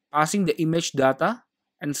 passing the image data,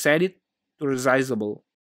 and set it to resizable.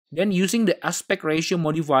 Then, using the aspect ratio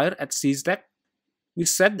modifier at Z-stack, we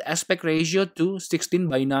set the aspect ratio to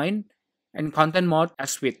 16:9 and content mode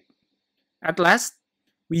as width. At last,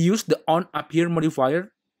 we use the onAppear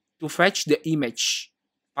modifier to fetch the image,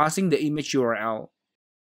 passing the image URL.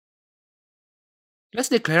 Let's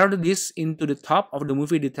declare this into the top of the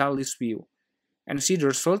movie detail list view and see the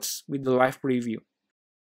results with the live preview.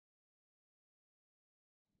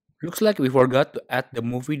 Looks like we forgot to add the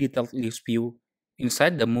movie detail list view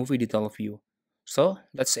inside the movie detail view. So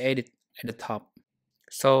let's add it at the top.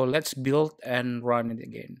 So let's build and run it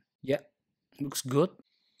again. Yeah, looks good.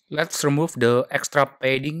 Let's remove the extra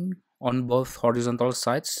padding on both horizontal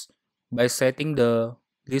sides by setting the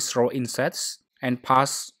list row insets and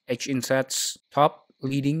pass edge insets top,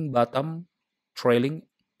 leading, bottom, trailing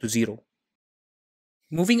to 0.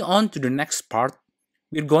 Moving on to the next part,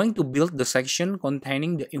 we're going to build the section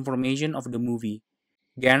containing the information of the movie: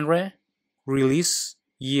 genre, release,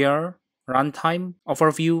 year, runtime,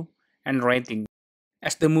 overview, and rating.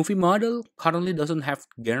 As the movie model currently doesn't have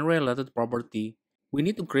genre-related property, we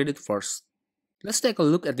need to create it first. Let's take a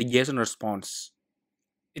look at the JSON response.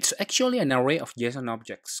 It's actually an array of JSON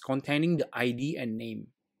objects containing the ID and name.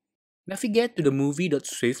 Navigate to the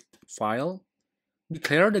movie.swift file.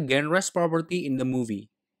 Declare the genres property in the movie.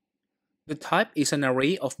 The type is an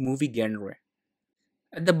array of movie genre.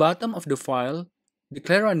 At the bottom of the file,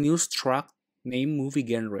 declare a new struct named movie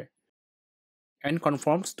genre and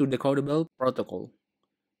conforms to decodable protocol.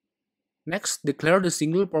 Next, declare the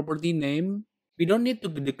single property name. We don't need to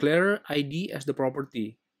declare ID as the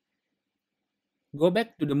property. Go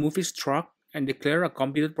back to the movie struct and declare a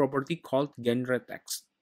computed property called genre text.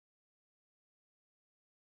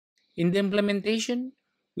 In the implementation,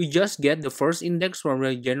 we just get the first index from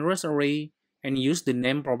the genres array and use the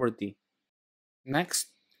name property.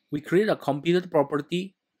 Next, we create a computed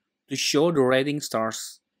property to show the rating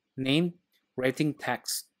stars, named rating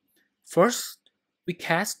text. First, we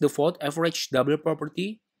cast the vote average double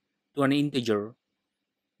property to an integer.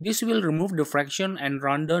 This will remove the fraction and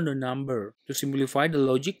run down the number to simplify the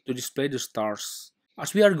logic to display the stars,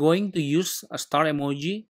 as we are going to use a star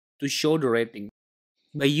emoji to show the rating.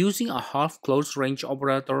 By using a half closed range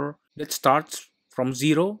operator that starts from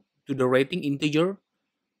 0 to the rating integer,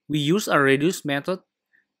 we use a reduce method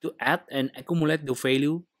to add and accumulate the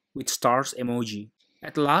value with stars emoji.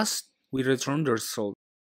 At last, we return the result.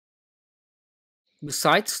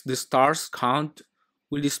 Besides the stars count,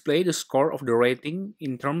 we'll display the score of the rating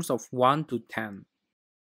in terms of 1 to 10.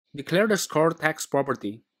 Declare the score text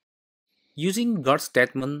property. Using guard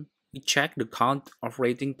statement, we check the count of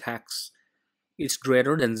rating text is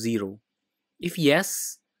greater than 0. If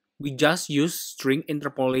yes, we just use string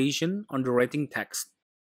interpolation on the rating text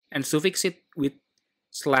and suffix it with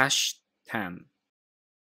 /10.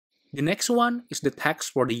 The next one is the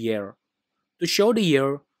text for the year. To show the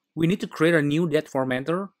year, we need to create a new date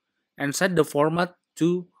formatter and set the format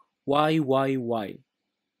to YYY.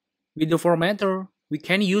 With the formatter, we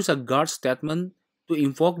can use a guard statement to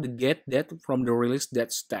invoke the get date from the release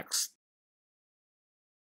date text.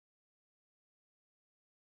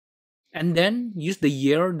 And then use the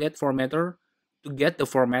year date formatter to get the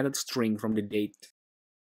formatted string from the date.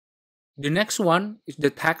 The next one is the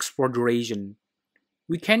text for duration.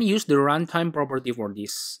 We can use the runtime property for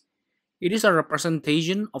this. It is a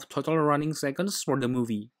representation of total running seconds for the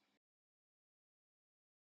movie.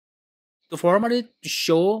 To format it to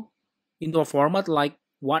show into a format like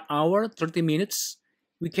 1 hour 30 minutes,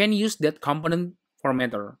 we can use that component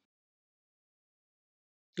formatter.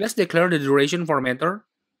 Let's declare the duration formatter,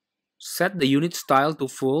 set the unit style to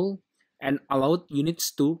full, and allow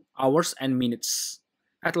units to hours and minutes.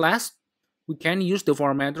 At last, we can use the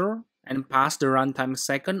formatter and pass the runtime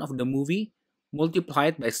second of the movie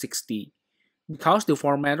multiplied by 60, because the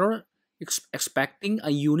formatter is expecting a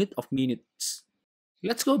unit of minutes.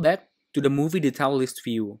 Let's go back to the movie detail list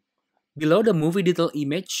view. Below the movie detail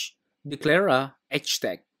image, declare a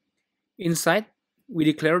h-tag. Inside, we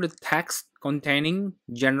declare the text containing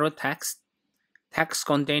genre text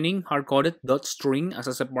containing hardcoded .string as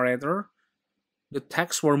a separator, the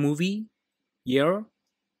text for movie, year,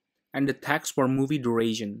 and the text for movie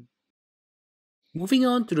duration. Moving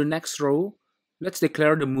on to the next row, let's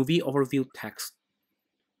declare the movie overview text.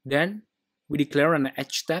 Then, we declare an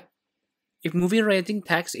h-tag. If movie rating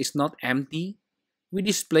text is not empty, we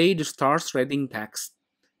display the stars rating text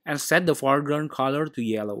and set the foreground color to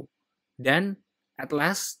yellow. Then, at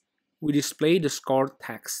last, we display the score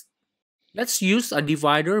text. Let's use a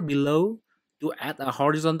divider below to add a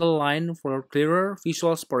horizontal line for clearer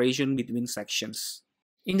visual separation between sections.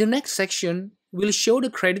 In the next section, we'll show the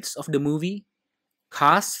credits of the movie,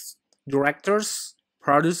 cast, directors,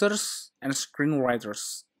 producers, and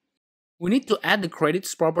screenwriters. We need to add the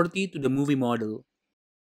credits property to the movie model.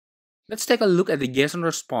 Let's take a look at the JSON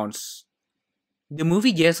response. The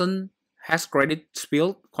movie JSON has credits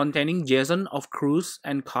field containing JSON of crews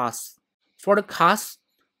and cast. For the cast,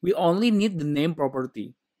 we only need the name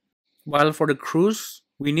property, while for the crews,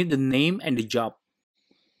 we need the name and the job.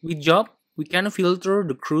 With job, we can filter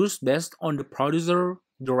the crews based on the producer,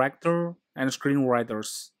 director, and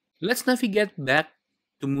screenwriters. Let's navigate back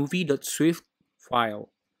to movie.swift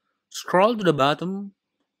file. Scroll to the bottom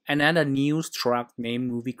and add a new struct named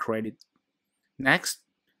movie credit. Next,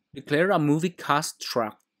 declare a movie cast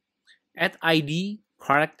struct. Add ID,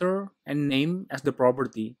 character, and name as the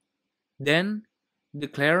property. Then,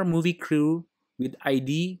 declare movie crew with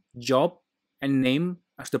ID, job, and name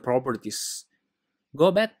as the properties. Go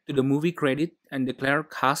back to the movie credit and declare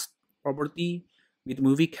cast property with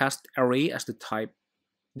movie cast array as the type.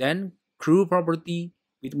 Then, crew property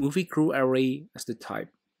with movie crew array as the type.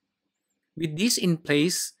 With this in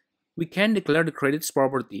place, we can declare the credits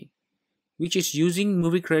property, which is using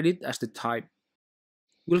movie credit as the type.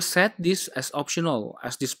 We'll set this as optional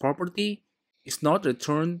as this property is not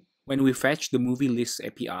returned when we fetch the MovieList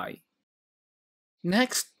API.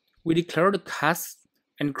 Next, we declare the cast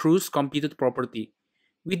and crew's computed property.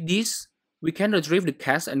 With this, we can retrieve the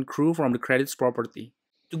cast and crew from the credits property.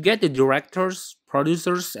 To get the directors,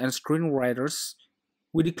 producers, and screenwriters,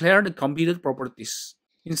 we declare the computed properties.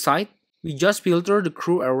 Inside, we just filter the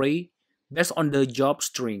crew array based on the job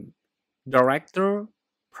string, director,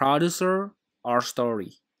 producer, or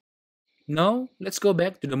story. Now, let's go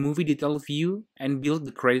back to the movie detail view and build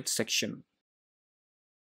the credits section.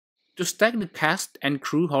 To stack the cast and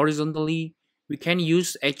crew horizontally, we can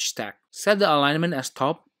use h-stack. Set the alignment as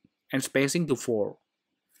top and spacing to 4.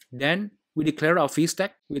 Then, we declare a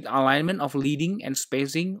v-stack with alignment of leading and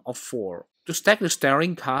spacing of 4. To stack the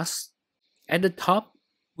starring cast, at the top,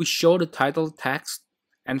 we show the title text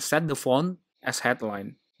and set the font as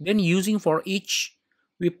headline. Then using for each,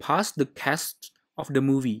 we pass the cast of the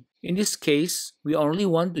movie. In this case, we only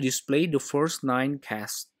want to display the first 9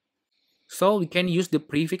 casts, so we can use the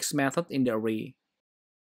prefix method in the array.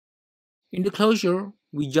 In the closure,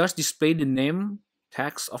 we just display the name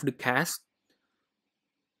text of the cast.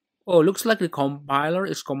 Oh, looks like the compiler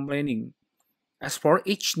is complaining. As for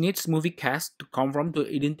each needs MovieCast to conform to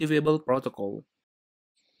identifiable protocol.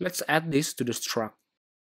 Let's add this to the struct.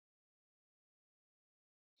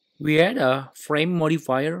 We add a frame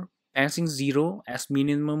modifier passing 0 as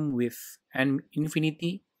minimum width and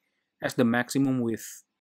infinity as the maximum width.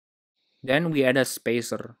 Then we add a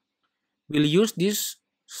spacer. We'll use this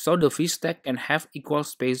so the vstack can have equal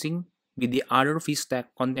spacing with the other vstack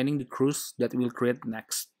containing the cruise that we'll create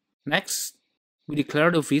next. Next, we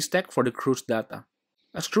declare the vstack for the cruise data.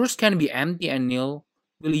 As cruise can be empty and nil,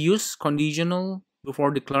 we'll use conditional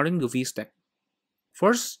before declaring the vstack.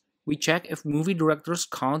 First, we check if movie directors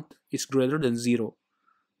count is greater than 0.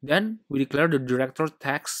 Then, we declare the director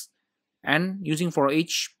text and using for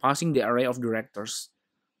each passing the array of directors.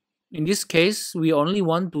 In this case, we only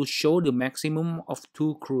want to show the maximum of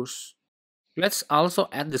 2 crews. Let's also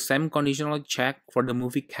add the same conditional check for the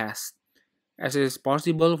movie cast, as it is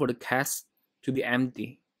possible for the cast to be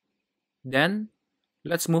empty. Then,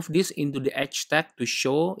 let's move this into the edge tag to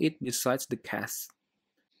show it besides the cast.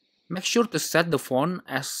 Make sure to set the font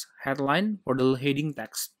as headline for the heading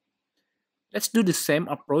text. Let's do the same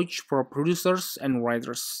approach for producers and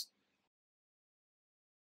writers.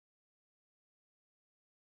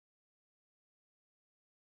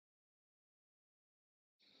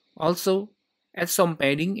 Also, add some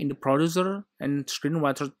padding in the producer and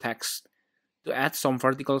screenwriter text to add some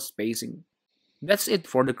vertical spacing. That's it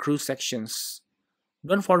for the crew sections.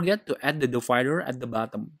 Don't forget to add the divider at the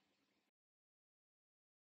bottom.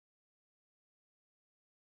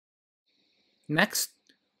 Next,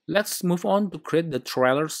 let's move on to create the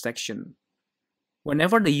trailer section.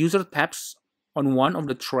 Whenever the user taps on one of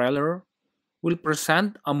the trailer, we'll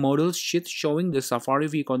present a model sheet showing the Safari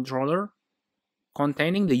view controller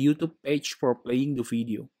containing the YouTube page for playing the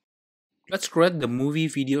video. Let's create the movie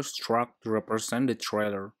video struct to represent the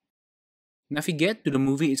trailer. Navigate to the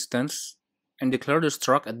movie instance and declare the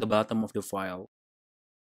struct at the bottom of the file.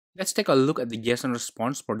 Let's take a look at the JSON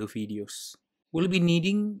response for the videos. We'll be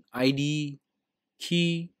needing ID,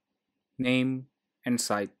 key, name, and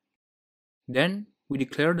site. Then, we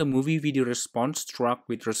declare the movie video response struct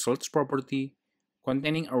with results property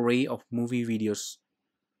containing array of movie videos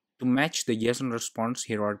to match the JSON response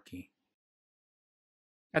hierarchy.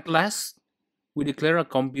 At last, we declare a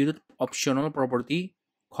computed optional property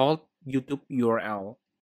called YouTube URL.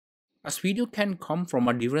 As video can come from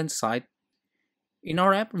a different site, in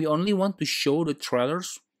our app we only want to show the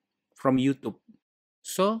trailers from YouTube.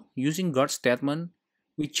 So, using guard statement,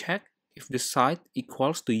 we check if the site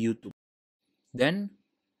equals to YouTube. Then,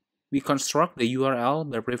 we construct the URL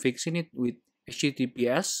by prefixing it with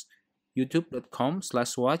https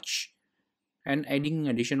youtube.com/watch and adding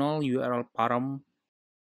additional URL param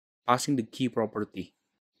passing the key property.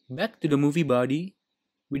 Back to the movie body,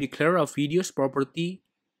 we declare a videos property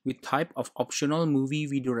with type of optional movie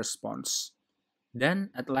video response.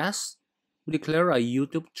 Then, at last, we declare a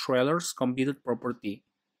YouTube trailers computed property,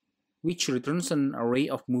 which returns an array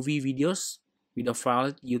of movie videos with a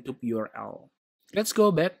valid YouTube URL. Let's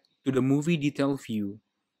go back to the movie detail view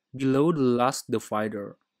below the last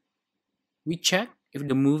divider. We check if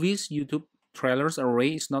the movie's YouTube trailers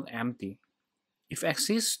array is not empty. If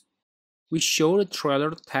exists, we show the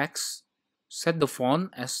trailer text, set the font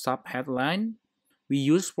as subheadline we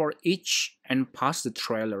use for each, and pass the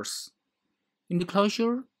trailers. In the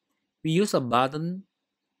closure, we use a button,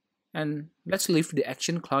 and let's leave the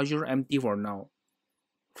action closure empty for now.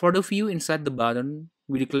 For the view inside the button,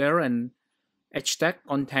 we declare an edge tag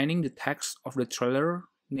containing the text of the trailer,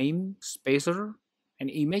 name, spacer, and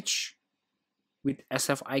image with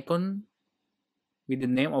SF icon with the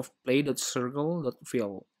name of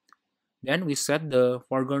play.circle.fill. Then we set the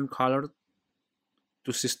foreground color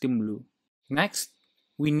to system blue. Next,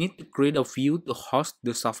 we need to create a view to host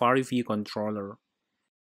the Safari view controller.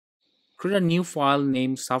 Create a new file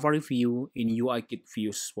named Safari View in UIKit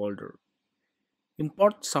Views folder.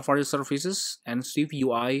 Import Safari services and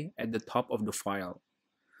SwiftUI at the top of the file.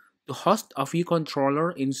 To host a view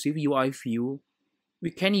controller in SwiftUI view,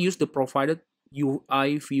 we can use the provided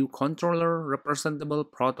UI view controller representable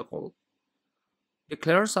protocol.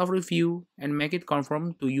 Declare Safari view and make it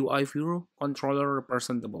conform to UI view controller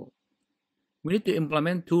representable. We need to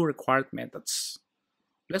implement 2 required methods.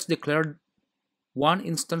 Let's declare one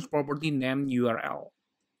instance property named URL.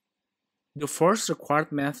 The first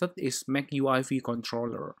required method is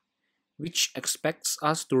makeUIViewController, which expects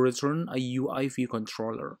us to return a UI view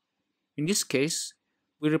controller. In this case,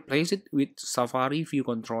 we replace it with Safari view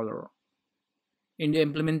controller. In the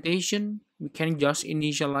implementation, we can just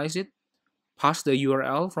initialize it, pass the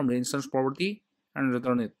URL from the instance property, and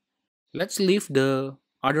return it. Let's leave the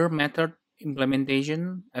other method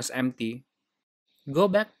implementation as empty. Go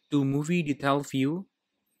back to movie detail view,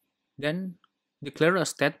 then declare a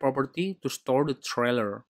state property to store the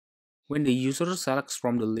trailer when the user selects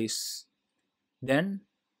from the list. Then,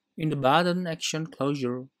 in the button action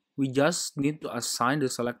closure, we just need to assign the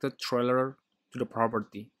selected trailer to the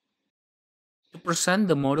property. To present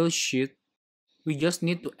the model sheet, we just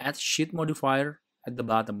need to add sheet modifier at the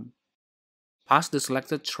bottom. Pass the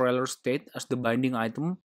selected trailer state as the binding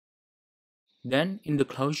item. Then, in the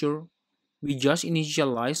closure, we just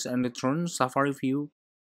initialize and return Safari view,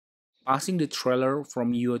 passing the trailer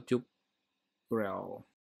from YouTube URL.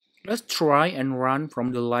 Let's try and run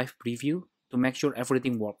from the live preview to make sure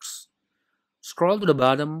everything works. Scroll to the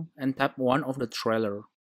bottom and tap one of the trailer.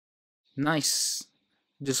 Nice!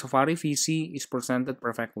 The Safari VC is presented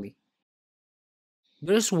perfectly.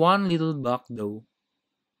 There is one little bug though,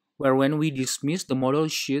 where when we dismiss the model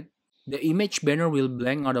sheet, the image banner will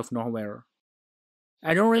blank out of nowhere.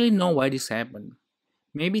 I don't really know why this happened.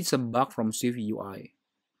 Maybe it's a bug from SwiftUI.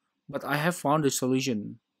 But I have found the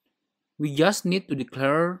solution. We just need to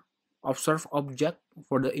declare observe object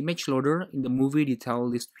for the image loader in the movie detail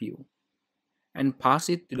list view and pass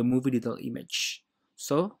it to the movie detail image.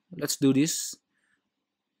 So let's do this.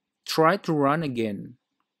 Try to run again.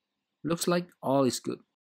 Looks like all is good.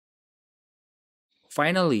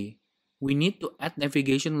 Finally, we need to add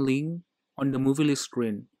navigation link on the movie list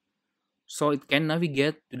screen so it can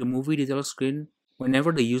navigate to the movie detail screen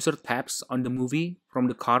whenever the user taps on the movie from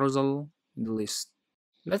the carousel in the list.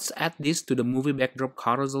 Let's add this to the movie backdrop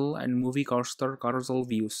carousel and movie coaster carousel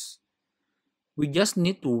views. We just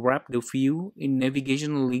need to wrap the view in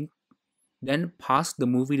navigation link, then pass the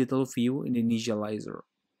movie detail view in the initializer.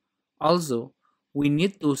 Also, we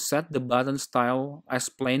need to set the button style as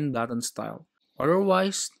plain button style.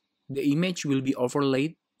 Otherwise, the image will be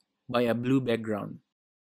overlaid by a blue background.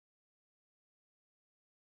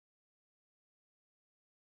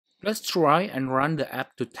 Let's try and run the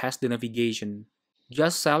app to test the navigation.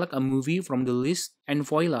 Just select a movie from the list and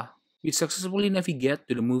voila, we successfully navigate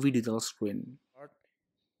to the movie detail screen.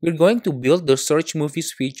 We're going to build the search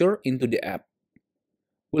movies feature into the app.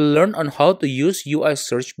 We'll learn on how to use UI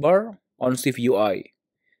search bar on SwiftUI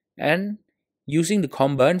and using the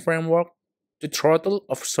combine framework to throttle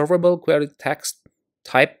observable query text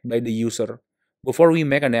typed by the user before we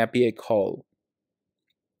make an API call.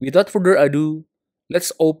 Without further ado,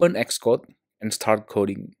 let's open Xcode and start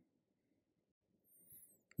coding.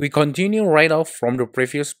 We continue right off from the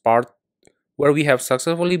previous part where we have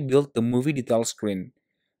successfully built the movie detail screen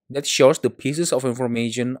that shows the pieces of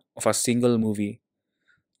information of a single movie.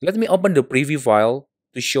 Let me open the preview file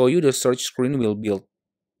to show you the search screen we'll build.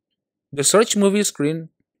 The search movie screen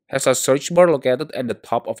has a search bar located at the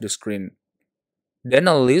top of the screen, then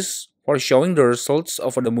a list for showing the results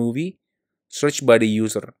of the movie searched by the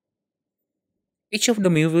user. Each of the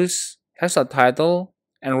movies has a title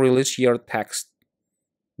and release year text.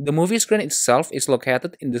 The movie screen itself is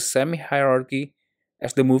located in the same hierarchy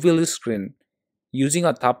as the movie list screen, using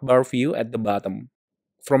a top bar view at the bottom.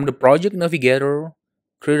 From the project navigator,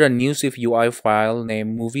 create a new SwiftUI file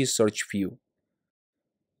named MovieSearchView.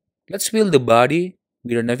 Let's build the body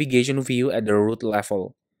with a navigation view at the root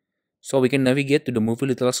level, so we can navigate to the movie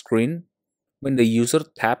detail screen when the user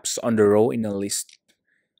taps on the row in a list.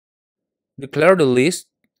 Declare the list,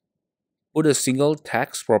 put a single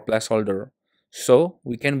text for placeholder, so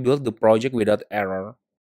we can build the project without error.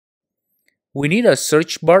 We need a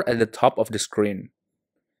search bar at the top of the screen.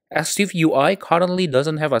 As SwiftUI currently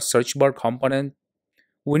doesn't have a search bar component,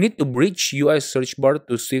 we need to bridge UI search bar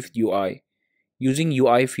to SwiftUI using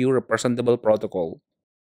UI view representable protocol.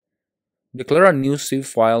 Declare a new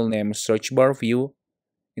Swift file named searchBarView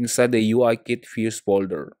inside the UIKit views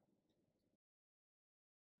folder.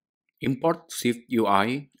 Import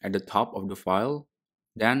SwiftUI at the top of the file,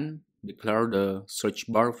 then declare the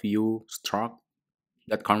searchBarView struct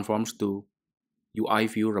that conforms to UI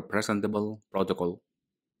view representable protocol.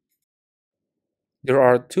 There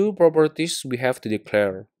are two properties we have to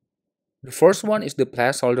declare. The first one is the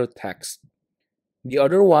placeholder text. The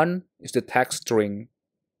other one is the text string.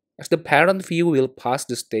 As the parent view will pass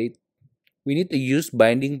the state, we need to use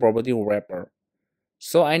binding property wrapper.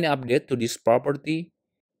 So any update to this property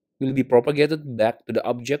will be propagated back to the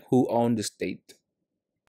object who owns the state.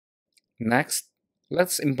 Next,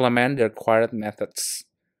 let's implement the required methods.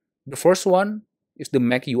 The first one is the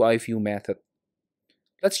makeUIView method.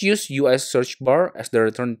 Let's use UI search bar as the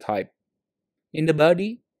return type. In the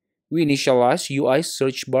body, we initialize UI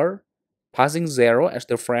search bar, passing 0 as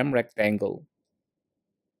the frame rectangle.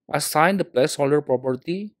 Assign the placeholder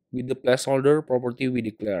property with the placeholder property we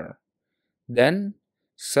declare. Then,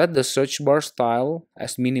 set the search bar style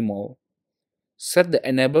as minimal. set the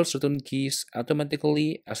enables return keys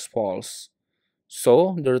automatically as false.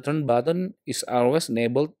 So the return button is always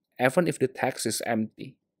enabled even if the text is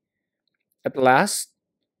empty. At last,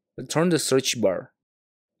 return the search bar.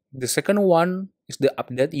 The second one is the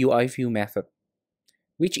update UI view method,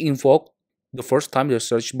 which invoked the first time the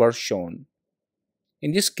search bar is shown.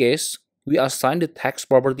 In this case, we assign the text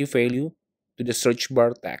property value to the search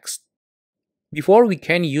bar text. Before we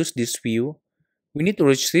can use this view, we need to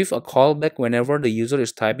receive a callback whenever the user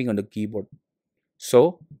is typing on the keyboard.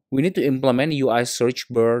 So, we need to implement UI search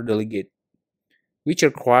bar delegate, which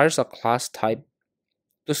requires a class type.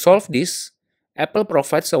 To solve this, Apple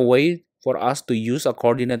provides a way for us to use a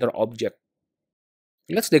coordinator object.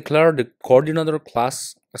 Let's declare the coordinator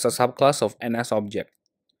class as a subclass of NS object.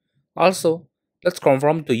 Also, let's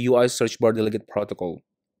conform to UI search bar delegate protocol.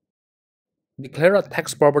 Declare a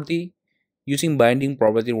text property using binding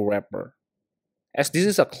property wrapper. As this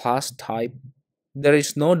is a class type, there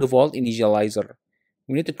is no default initializer.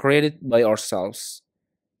 We need to create it by ourselves.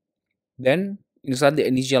 Then, inside the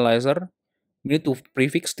initializer, we need to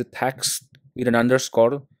prefix the text with an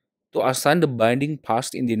underscore to assign the binding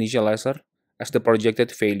passed in the initializer as the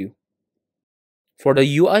projected value. For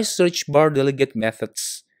the UI search bar delegate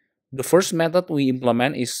methods, the first method we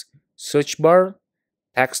implement is search bar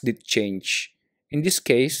text.change. In this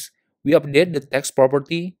case, we update the text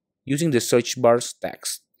property using the search bar's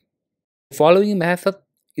text. The following method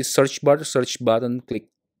is search bar search button click.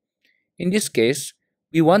 In this case,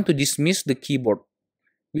 we want to dismiss the keyboard.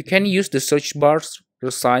 We can use the search bar's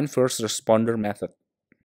resign first responder method.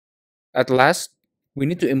 At last, we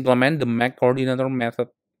need to implement the make coordinator method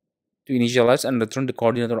to initialize and return the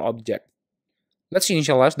coordinator object. Let's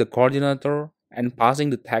initialize the coordinator and passing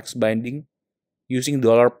the text binding using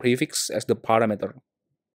 $prefix as the parameter.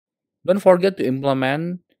 Don't forget to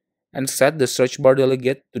implement and set the search bar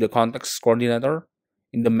delegate to the context coordinator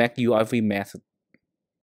in the make UIV method.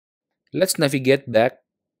 Let's navigate back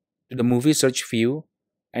to the movie search view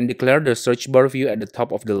and declare the search bar view at the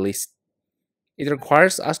top of the list. It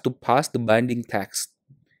requires us to pass the binding text.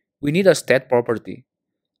 We need a state property.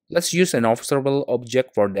 Let's use an observable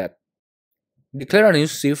object for that. Declare a new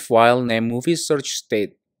Swift file named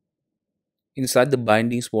MovieSearchState inside the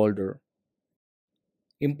bindings folder.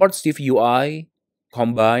 Import SwiftUI,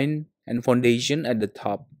 Combine, and Foundation at the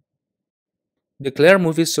top. Declare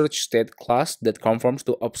MovieSearchState class that conforms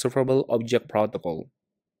to Observable Object Protocol.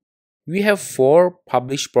 We have 4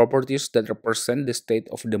 published properties that represent the state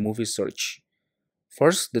of the movie search.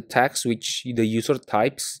 First, the text which the user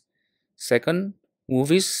types. Second,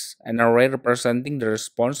 movies, an array representing the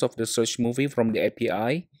response of the search movie from the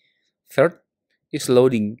API. Third is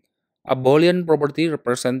loading, a Boolean property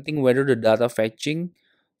representing whether the data fetching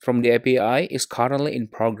from the API is currently in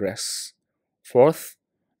progress. Fourth,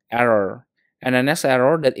 error, an NS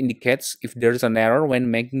error that indicates if there is an error when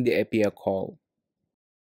making the API call.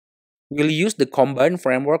 We'll use the Combine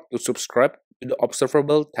framework to subscribe to the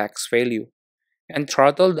observable text value and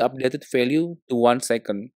throttle the updated value to 1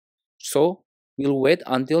 second. So, we'll wait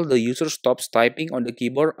until the user stops typing on the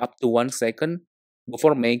keyboard up to 1 second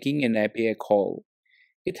before making an API call.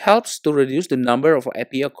 It helps to reduce the number of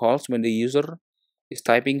API calls when the user is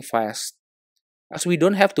typing fast, as we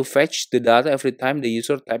don't have to fetch the data every time the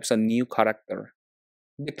user types a new character.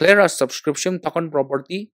 Declare a subscription token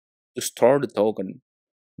property to store the token.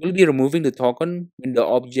 We'll be removing the token when the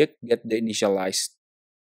object gets initialized.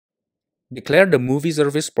 Declare the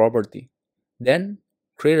MovieService property. Then,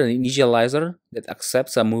 create an initializer that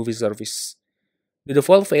accepts a MovieService. The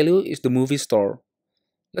default value is the MovieStore.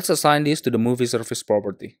 Let's assign this to the MovieService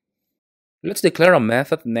property. Let's declare a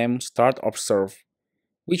method named startObserve,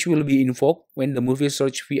 which will be invoked when the movie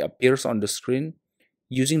search view appears on the screen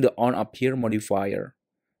using the onAppear modifier.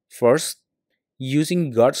 First,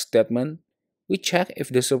 using guard statement, we check if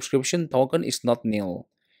the subscription token is not nil.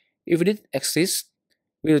 If it exists,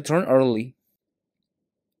 we return early.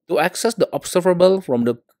 To access the observable from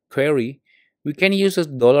the query, we can use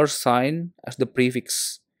a $sign as the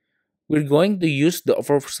prefix. We're going to use the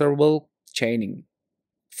observable chaining.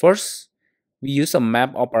 First, we use a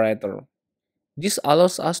map operator. This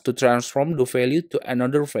allows us to transform the value to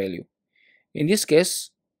another value. In this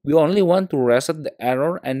case, we only want to reset the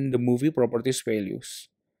error and the movie properties values.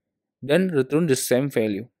 Then return the same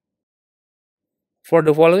value. For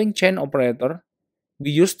the following chain operator, we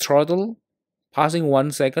use throttle, passing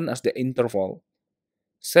 1 second as the interval.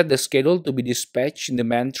 Set the schedule to be dispatched in the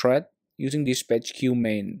main thread using dispatch queue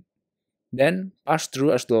main. Then pass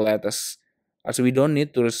through as the latest, as we don't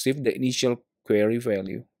need to receive the initial query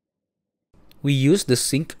value. We use the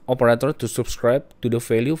sync operator to subscribe to the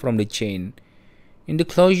value from the chain. In the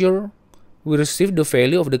closure, We receive the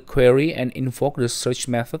value of the query and invoke the search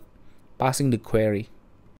method, passing the query.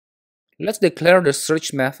 Let's declare the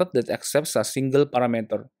search method that accepts a single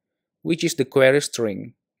parameter, which is the query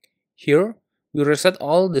string. Here, we reset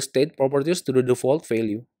all the state properties to the default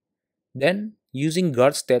value. Then, using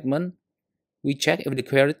guard statement, we check if the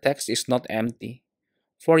query text is not empty.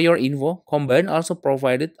 For your info, Combine also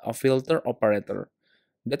provided a filter operator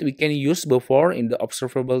that we can use before in the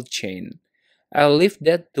observable chain. I'll leave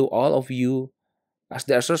that to all of you as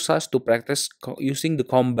the exercise to practice using the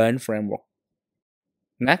Combine framework.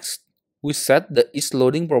 Next, we set the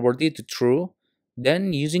isLoading property to true.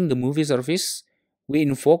 Then, using the MovieService, we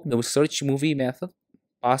invoke the search movie method,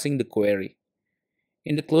 passing the query.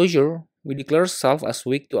 In the closure, we declare self as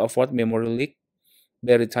weak to avoid memory leak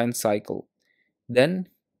by return cycle. Then,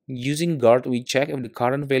 using guard, we check if the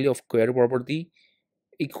current value of query property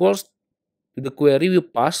equals to the query we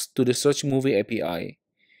pass to the search movie API.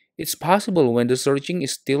 It's possible when the searching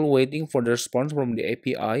is still waiting for the response from the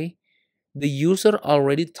API, the user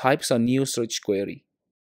already types a new search query.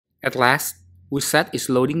 At last, we set is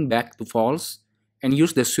loading back to false and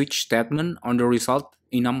use the switch statement on the result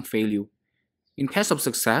enum value. In case of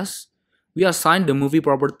success, we assign the movie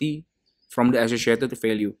property from the associated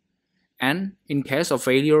value. And in case of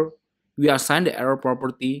failure, we assign the error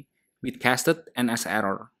property with casted and as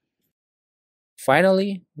error.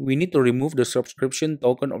 Finally, we need to remove the subscription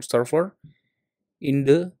token observer in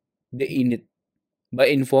the init by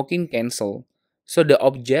invoking cancel so the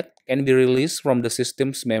object can be released from the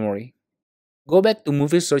system's memory. Go back to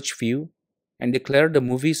movie search view and declare the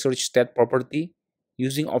movie search state property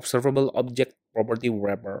using observable object property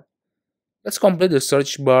wrapper. Let's complete the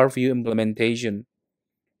search bar view implementation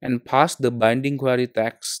and pass the binding query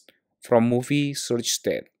text from movie search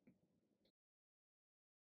state.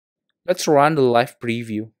 Let's run the live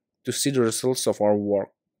preview to see the results of our work.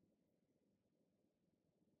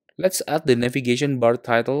 Let's add the navigation bar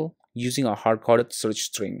title using a hard-coded search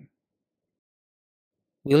string.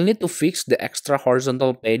 We'll need to fix the extra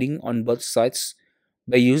horizontal padding on both sides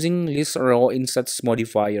by using listRowInsets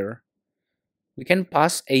modifier. We can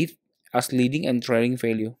pass 8 as leading and trailing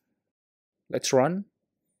value. Let's run.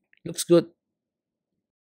 Looks good.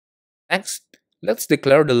 Next, let's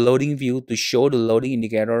declare the loading view to show the loading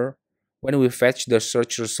indicator when we fetch the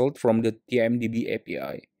search result from the TMDb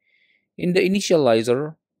API. In the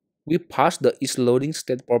initializer, we pass the isLoading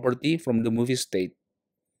state property from the movie state,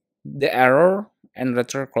 the error, and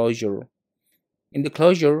return closure. In the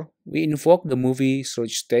closure, we invoke the movie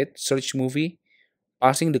search state search movie,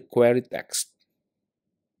 passing the query text.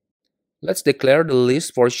 Let's declare the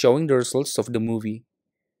list for showing the results of the movie.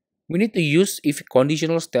 We need to use if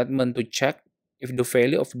conditional statement to check if the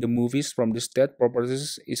value of the movies from the state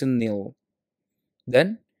properties isn't nil.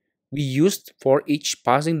 Then, we used for each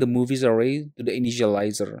passing the movies array to the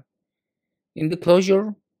initializer. In the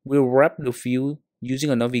closure, we wrap the view using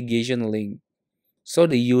a navigation link, so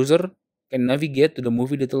the user can navigate to the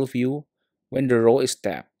movie detail view when the row is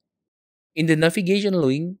tapped. In the navigation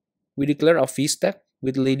link, we declare a vstack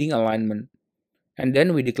with leading alignment, and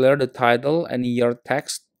then we declare the title and year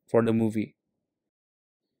text for the movie.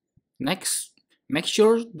 Next, make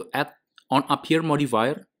sure to add on appear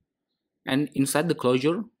modifier, and inside the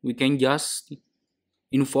closure, we can just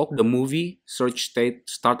invoke the movie search state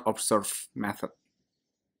start observe method.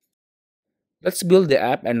 Let's build the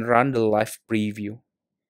app and run the live preview.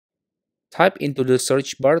 Type into the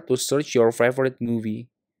search bar to search your favorite movie.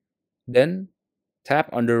 Then, tap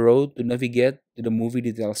on the row to navigate to the movie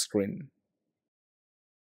detail screen.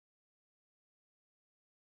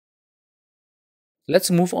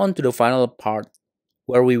 Let's move on to the final part,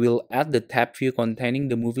 where we will add the tab view containing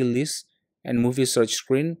the movie list and movie search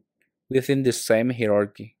screen within the same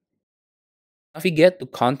hierarchy. Navigate to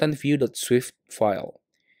content-view.swift file.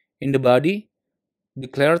 In the body,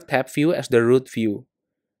 declare tab view as the root view.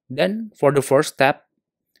 Then, for the first tab,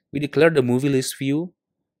 we declare the movie list view.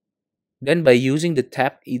 Then, by using the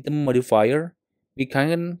tab item modifier, we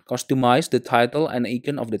can customize the title and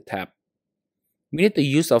icon of the tab. We need to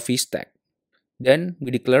use a vstack. Then,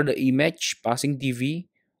 we declare the image passing TV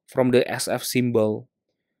from the SF symbol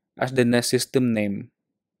as the system name.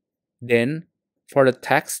 Then, for the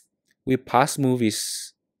text, we pass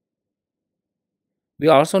movies. We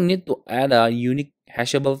also need to add a unique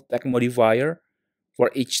hashable tag modifier for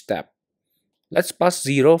each tab. Let's pass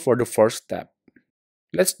 0 for the first tab.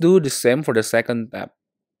 Let's do the same for the second tab,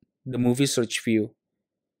 the movie search view.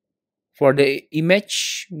 For the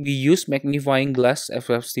image, we use magnifying glass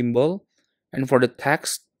FF symbol, and for the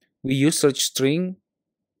text, we use search string.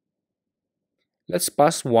 Let's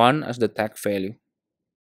pass 1 as the tag value.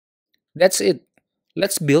 That's it.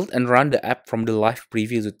 Let's build and run the app from the live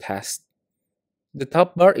preview to test. The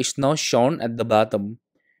top bar is now shown at the bottom,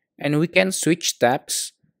 and we can switch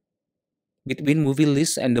tabs between movie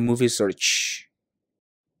list and the movie search.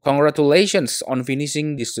 Congratulations on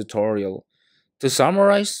finishing this tutorial. To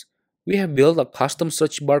summarize, we have built a custom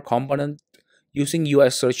search bar component using UI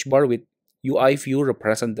search bar with UI view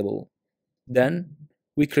representable. Then,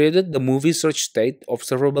 we created the movie search state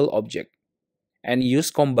observable object and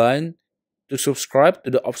used combine to subscribe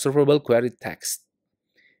to the observable query text.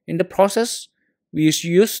 In the process, we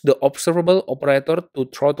use the observable operator to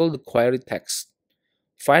throttle the query text.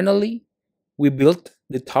 Finally, we built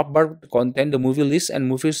the top bar to contain the movie list and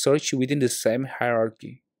movie search within the same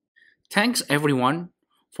hierarchy. Thanks everyone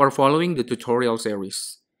for following the tutorial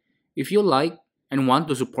series. If you like and want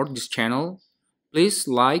to support this channel, please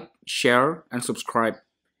like, share, and subscribe.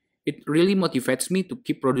 It really motivates me to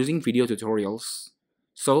keep producing video tutorials.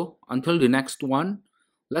 So, until the next one,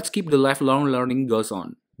 let's keep the lifelong learning goes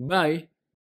on. Bye!